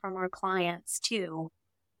question from our clients too,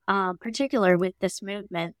 particularly with this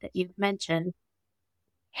movement that you've mentioned.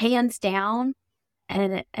 Hands down,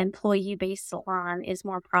 an employee-based salon is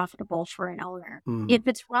more profitable for an owner if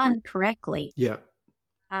it's run correctly. Yeah.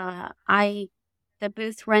 The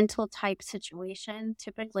booth rental type situation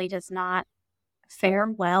typically does not fare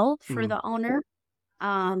well for the owner.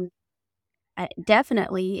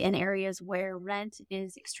 Definitely in areas where rent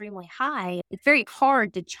is extremely high, it's very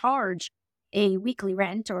hard to charge a weekly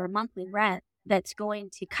rent or a monthly rent that's going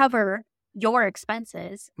to cover your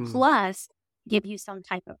expenses plus give you some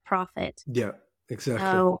type of profit. Yeah, exactly.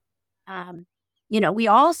 So, we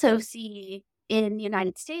also see in the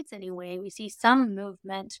United States anyway, we see some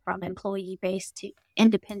movement from employee-based to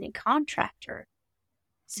independent contractor.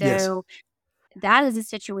 So that is a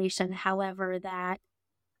situation, however, that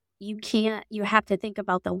you have to think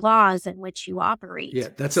about the laws in which you operate. Yeah,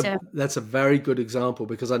 that's a very good example,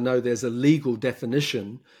 because I know there's a legal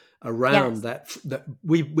definition around that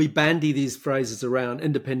we bandy these phrases around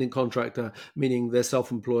independent contractor, meaning they're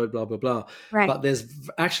self-employed, blah, blah, blah. Right. But there's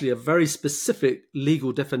actually a very specific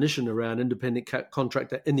legal definition around independent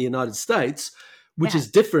contractor in the United States, which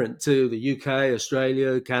is different to the UK,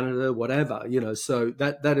 Australia, Canada, whatever, so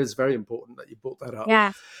that is very important that you brought that up.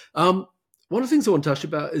 Yeah. One of the things I want to touch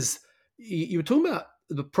about is you were talking about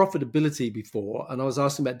the profitability before, and I was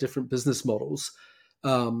asking about different business models.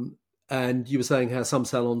 And you were saying how some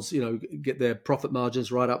salons, get their profit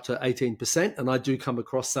margins right up to 18%. And I do come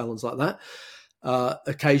across salons like that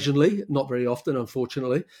occasionally, not very often,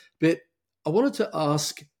 unfortunately. But I wanted to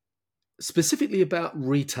ask specifically about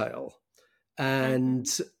retail and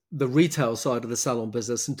the retail side of the salon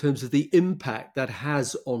business in terms of the impact that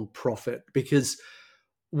has on profit. Because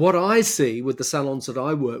what I see with the salons that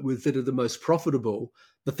I work with that are the most profitable,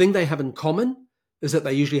 the thing they have in common is that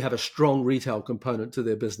they usually have a strong retail component to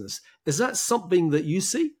their business. Is that something that you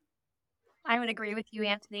see? I would agree with you,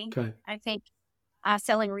 Anthony. Okay. I think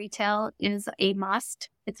selling retail is a must.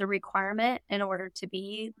 It's a requirement in order to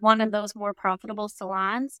be one of those more profitable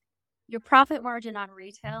salons. Your profit margin on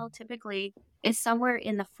retail typically is somewhere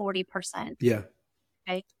in the 40%. Yeah.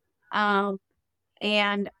 Okay.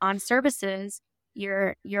 And on services,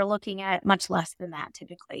 you're looking at much less than that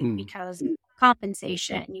typically because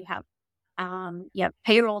compensation, you have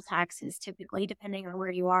payroll taxes typically, depending on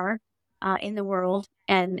where you are in the world,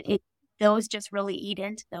 and those just really eat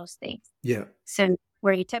into those things. Yeah. So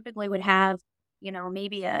where you typically would have,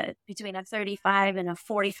 maybe between a 35 and a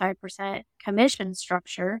 45% commission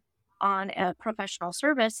structure on a professional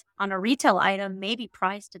service, on a retail item, maybe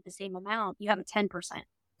priced at the same amount, you have a 10%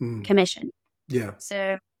 commission. Yeah.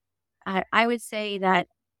 So I would say that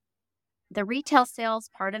the retail sales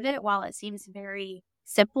part of it, while it seems very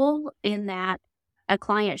simple in that a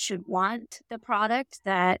client should want the product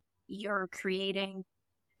that you're creating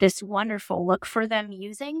this wonderful look for them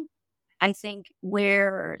using, I think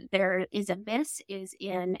where there is a miss is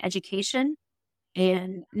in education.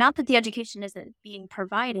 And not that the education isn't being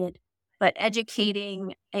provided, but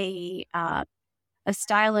educating a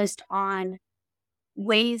stylist on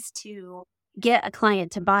ways to get a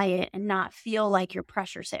client to buy it and not feel like your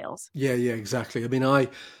pressure sales. Yeah, exactly. I mean,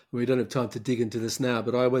 we don't have time to dig into this now,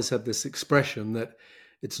 but I always have this expression that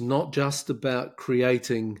it's not just about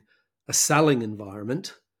creating a selling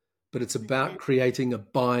environment, but it's about creating a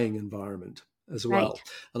buying environment as well.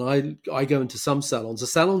 Right. And I go into some salons, the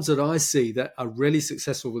salons that I see that are really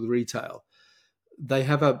successful with retail, they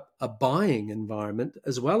have a buying environment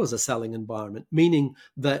as well as a selling environment, meaning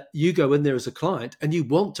that you go in there as a client and you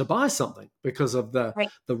want to buy something because of the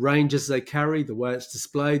ranges they carry, the way it's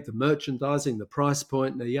displayed, the merchandising, the price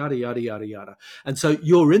point, the yada, yada, yada, yada. And so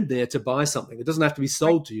you're in there to buy something. It doesn't have to be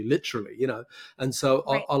sold to you, literally, And so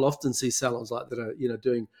I'll often see salons like that are,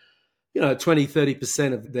 doing 20,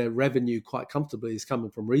 30% of their revenue quite comfortably is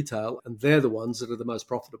coming from retail. And they're the ones that are the most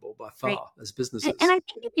profitable by far as businesses. And I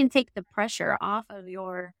think you can take the pressure off of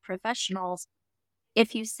your professionals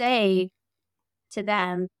if you say to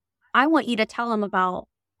them, I want you to tell them about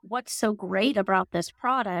what's so great about this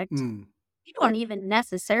product. You don't even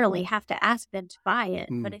necessarily have to ask them to buy it.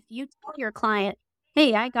 But if you tell your client,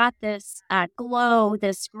 hey, I got this glow,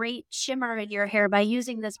 this great shimmer in your hair by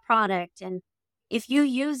using this product, and if you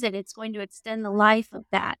use it, it's going to extend the life of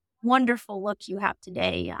that wonderful look you have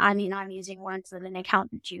today. I mean, I'm using words that an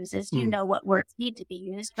accountant uses. You know what words need to be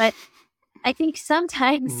used. But I think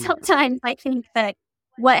sometimes I think that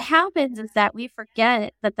what happens is that we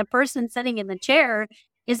forget that the person sitting in the chair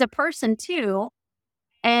is a person too,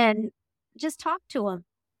 and just talk to them.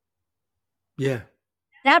 Yeah.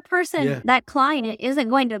 That person, that client isn't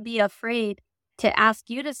going to be afraid to ask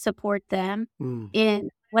you to support them in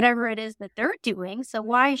whatever it is that they're doing. So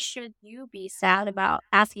why should you be sad about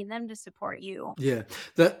asking them to support you? Yeah,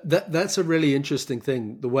 that's a really interesting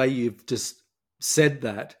thing, the way you've just said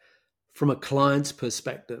that from a client's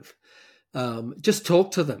perspective. Just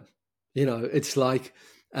talk to them. It's like,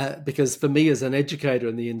 because for me as an educator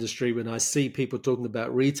in the industry, when I see people talking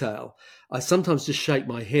about retail, I sometimes just shake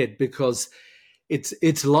my head because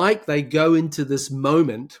it's like they go into this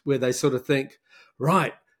moment where they sort of think,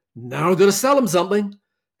 right, now I've got to sell them something.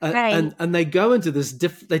 Right. And they go into this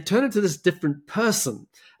they turn into this different person.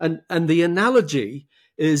 And the analogy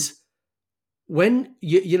is when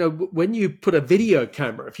when you put a video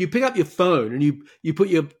camera, if you pick up your phone and you put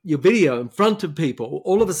your video in front of people,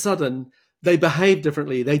 all of a sudden they behave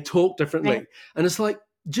differently, they talk Right. differently. And it's like,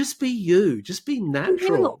 just be you, just be You.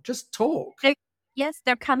 natural, just talk. Yes,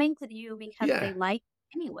 they're coming to you because Yeah. they like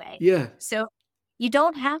you anyway. Yeah. So you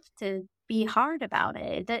don't have to be hard about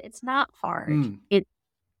it. It's not hard. Mm.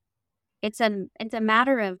 It's a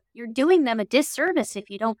matter of you're doing them a disservice if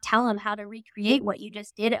you don't tell them how to recreate what you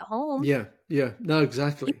just did at home. Yeah. Yeah. No,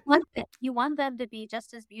 exactly. You want them to be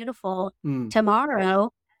just as beautiful Mm.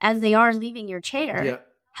 tomorrow as they are leaving your chair. Yeah.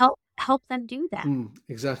 Help them do that.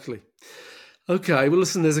 Exactly. Okay. Well,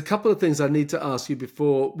 listen, there's a couple of things I need to ask you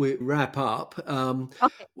before we wrap up.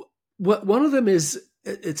 Okay. One of them is,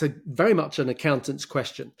 it's a very much an accountant's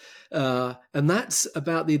question, and that's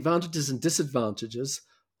about the advantages and disadvantages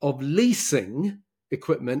of leasing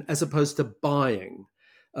equipment as opposed to buying.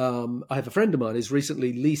 I have a friend of mine who's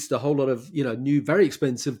recently leased a whole lot of new, very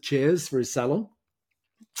expensive chairs for his salon,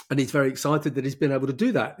 and he's very excited that he's been able to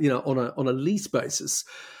do that on a lease basis.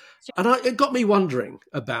 And it got me wondering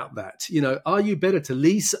about that. Are you better to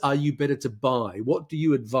lease? Are you better to buy? What do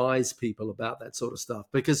you advise people about that sort of stuff?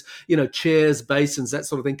 Because, chairs, basins, that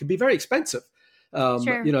sort of thing can be very expensive.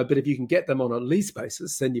 Sure. But if you can get them on a lease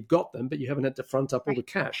basis, then you've got them, but you haven't had to front up all the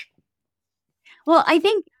cash. Well, I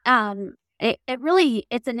think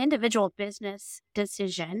it's an individual business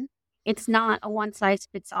decision. It's not a one size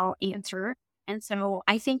fits all answer. And so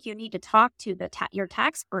I think you need to talk to your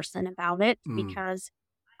tax person about it, because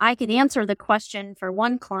I could answer the question for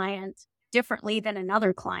one client differently than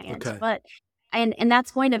another client. Okay. But and that's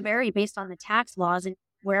going to vary based on the tax laws and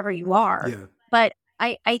wherever you are. Yeah. But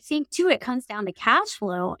I think too, it comes down to cash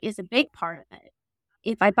flow is a big part of it.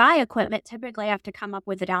 If I buy equipment, typically I have to come up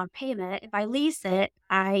with a down payment. If I lease it,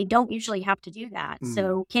 I don't usually have to do that.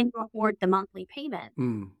 So can you afford the monthly payment?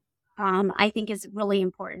 I think is really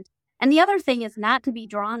important. And the other thing is not to be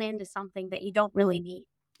drawn into something that you don't really need.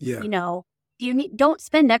 Yeah. Don't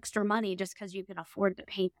spend extra money just because you can afford the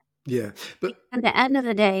payment. Yeah. But at the end of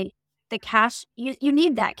the day, the cash, you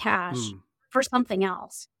need that cash for something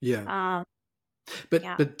else. Yeah.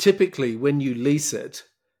 But typically when you lease it,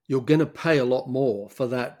 you're going to pay a lot more for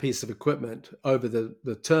that piece of equipment over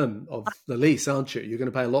the term of the lease, aren't you? You're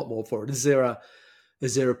going to pay a lot more for it. Is there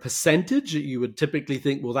a percentage that you would typically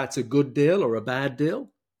think, well, that's a good deal or a bad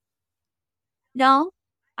deal? No,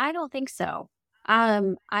 I don't think so.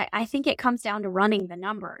 I think it comes down to running the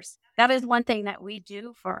numbers. That is one thing that we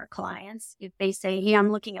do for our clients. If they say, hey,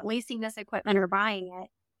 I'm looking at leasing this equipment or buying it,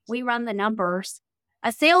 we run the numbers.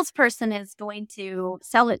 A salesperson is going to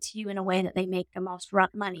sell it to you in a way that they make the most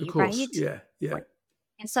money, Of course. right? Yeah. Yeah.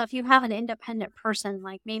 And so if you have an independent person,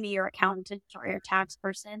 like maybe your accountant or your tax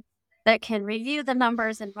person, that can review the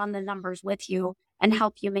numbers and run the numbers with you and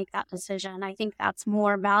help you make that decision, I think that's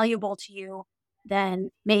more valuable to you than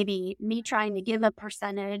maybe me trying to give a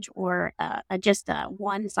percentage or just a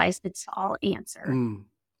one-size-fits-all answer.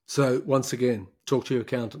 So once again, talk to your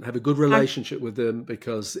accountant, have a good relationship with them,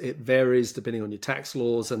 because it varies depending on your tax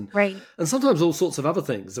laws and sometimes all sorts of other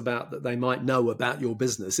things about that they might know about your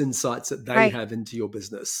business, insights that they have into your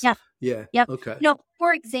business. Yeah. Yeah. Yep. Okay.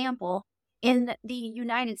 For example, in the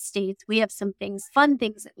United States, we have some fun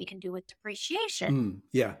things that we can do with depreciation.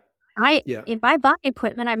 Yeah. If I buy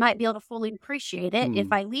equipment, I might be able to fully depreciate it.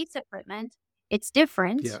 If I lease equipment, it's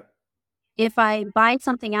different. Yeah. If I buy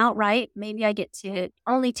something outright, maybe I get to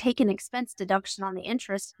only take an expense deduction on the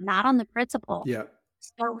interest, not on the principal. Yeah.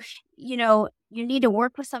 So, you need to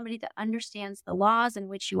work with somebody that understands the laws in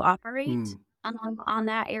which you operate on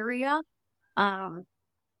that area. And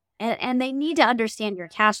they need to understand your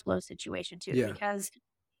cash flow situation too, because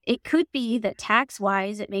it could be that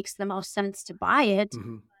tax-wise, it makes the most sense to buy it,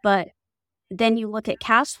 but then you look at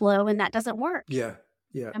cash flow and that doesn't work. Yeah.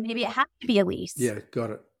 Yeah. And maybe it has to be a lease. Yeah. Got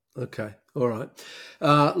it. Okay. All right.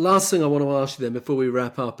 Last thing I want to ask you then before we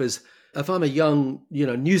wrap up is, if I'm a young,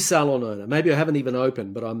 new salon owner, maybe I haven't even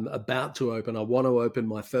opened, but I'm about to open, I want to open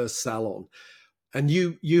my first salon, and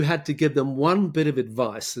you had to give them one bit of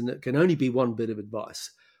advice, and it can only be one bit of advice.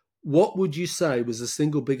 What would you say was the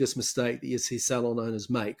single biggest mistake that you see salon owners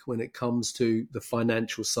make when it comes to the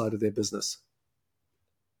financial side of their business?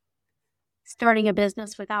 Starting a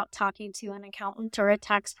business without talking to an accountant or a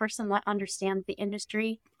tax person that understands the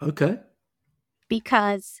industry. Okay.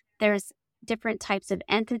 Because there's different types of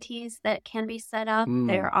entities that can be set up.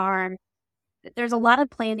 There's a lot of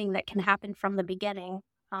planning that can happen from the beginning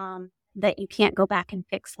that you can't go back and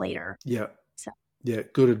fix later. Yeah. So Yeah,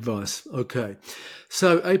 good advice. Okay.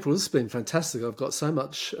 So, April, this has been fantastic. I've got so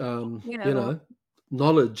much,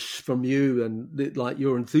 knowledge from you and like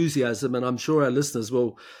your enthusiasm. And I'm sure our listeners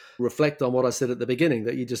will reflect on what I said at the beginning,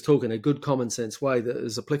 that you just talk in a good common sense way that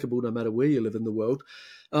is applicable no matter where you live in the world.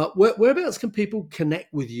 Whereabouts can people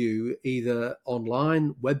connect with you, either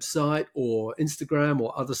online, website, or Instagram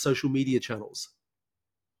or other social media channels?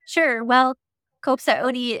 Sure. Well, Kopsa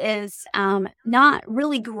Otte is not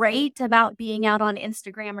really great about being out on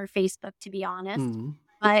Instagram or Facebook, to be honest. Mm.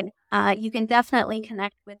 But you can definitely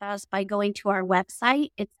connect with us by going to our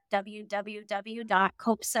website. It's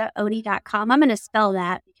www.kopsaotte.com. I'm going to spell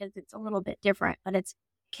that because it's a little bit different, but it's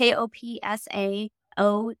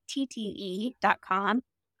KOPSAOTTE.com.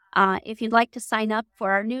 If you'd like to sign up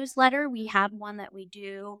for our newsletter, we have one that we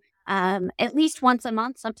do at least once a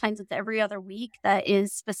month. Sometimes it's every other week, that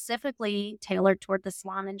is specifically tailored toward the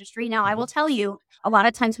salon industry. Now, I will tell you, a lot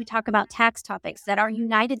of times we talk about tax topics that are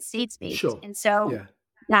United States based. Sure. And so Yeah.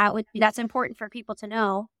 that's important for people to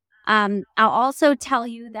know. I'll also tell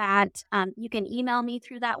you that you can email me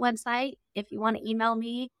through that website. If you want to email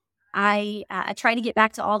me, I try to get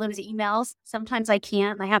back to all those emails. Sometimes I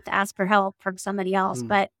can't. I have to ask for help from somebody else.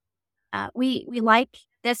 But we like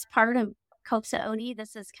this part of Kopsa Otte.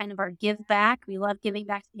 This is kind of our give back. We love giving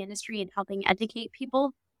back to the industry and helping educate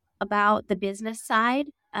people about the business side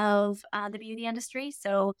of the beauty industry.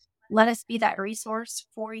 So let us be that resource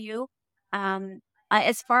for you.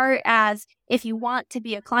 As far as if you want to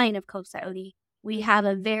be a client of Kopsa Otte, we have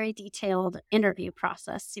a very detailed interview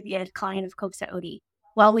process to be a client of Kopsa Otte.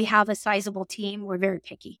 While we have a sizable team, we're very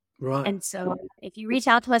picky. Right. And so if you reach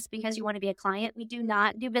out to us because you want to be a client, we do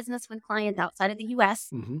not do business with clients outside of the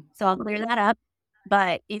U.S. So I'll clear that up.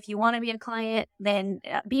 But if you want to be a client, then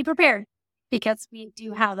be prepared, because we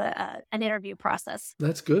do have an interview process.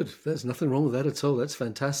 That's good. There's nothing wrong with that at all. That's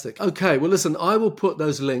fantastic. Okay. Well, listen, I will put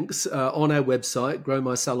those links on our website,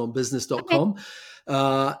 growmysalonbusiness.com,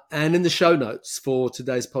 and in the show notes for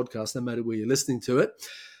today's podcast, no matter where you're listening to it.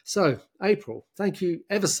 So, April, thank you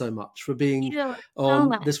ever so much for being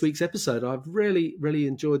on this week's episode. I've really, really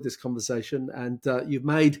enjoyed this conversation. And you've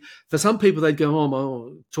made, for some people, they'd go,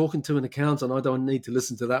 I'm talking to an accountant, I don't need to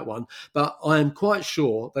listen to that one. But I am quite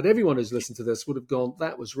sure that everyone who's listened to this would have gone,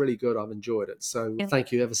 that was really good. I've enjoyed it. So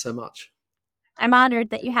thank you ever so much. I'm honored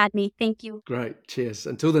that you had me. Thank you. Great. Cheers.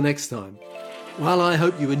 Until the next time. Well, I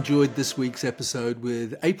hope you enjoyed this week's episode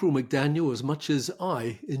with April McDaniel as much as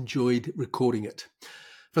I enjoyed recording it.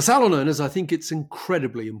 For salon owners, I think it's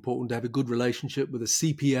incredibly important to have a good relationship with a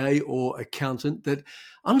CPA or accountant that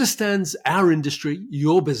understands our industry,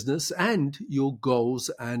 your business, and your goals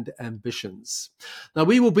and ambitions. Now,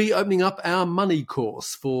 we will be opening up our money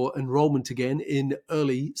course for enrollment again in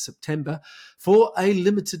early September for a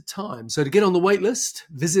limited time. So to get on the wait list,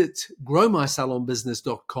 visit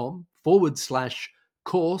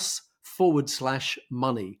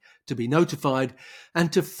growmysalonbusiness.com/course/money to be notified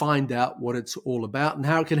and to find out what it's all about and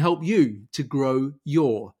how it can help you to grow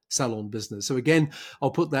your salon business. So again,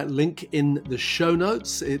 I'll put that link in the show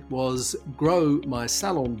notes. It was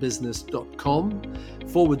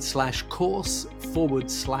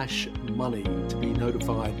growmysalonbusiness.com/course/money to be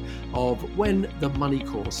notified of when the money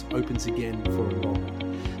course opens again for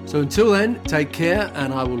enrollment. So until then, take care,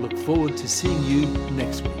 and I will look forward to seeing you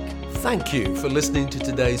next week. Thank you for listening to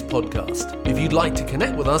today's podcast. If you'd like to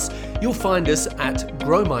connect with us, you'll find us at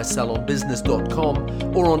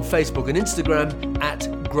growmysalonbusiness.com or on Facebook and Instagram at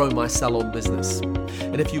growmysalonbusiness.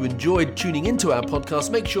 And if you enjoyed tuning into our podcast,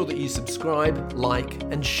 make sure that you subscribe, like,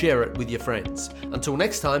 and share it with your friends. Until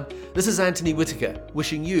next time, this is Anthony Whitaker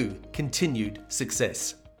wishing you continued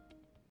success.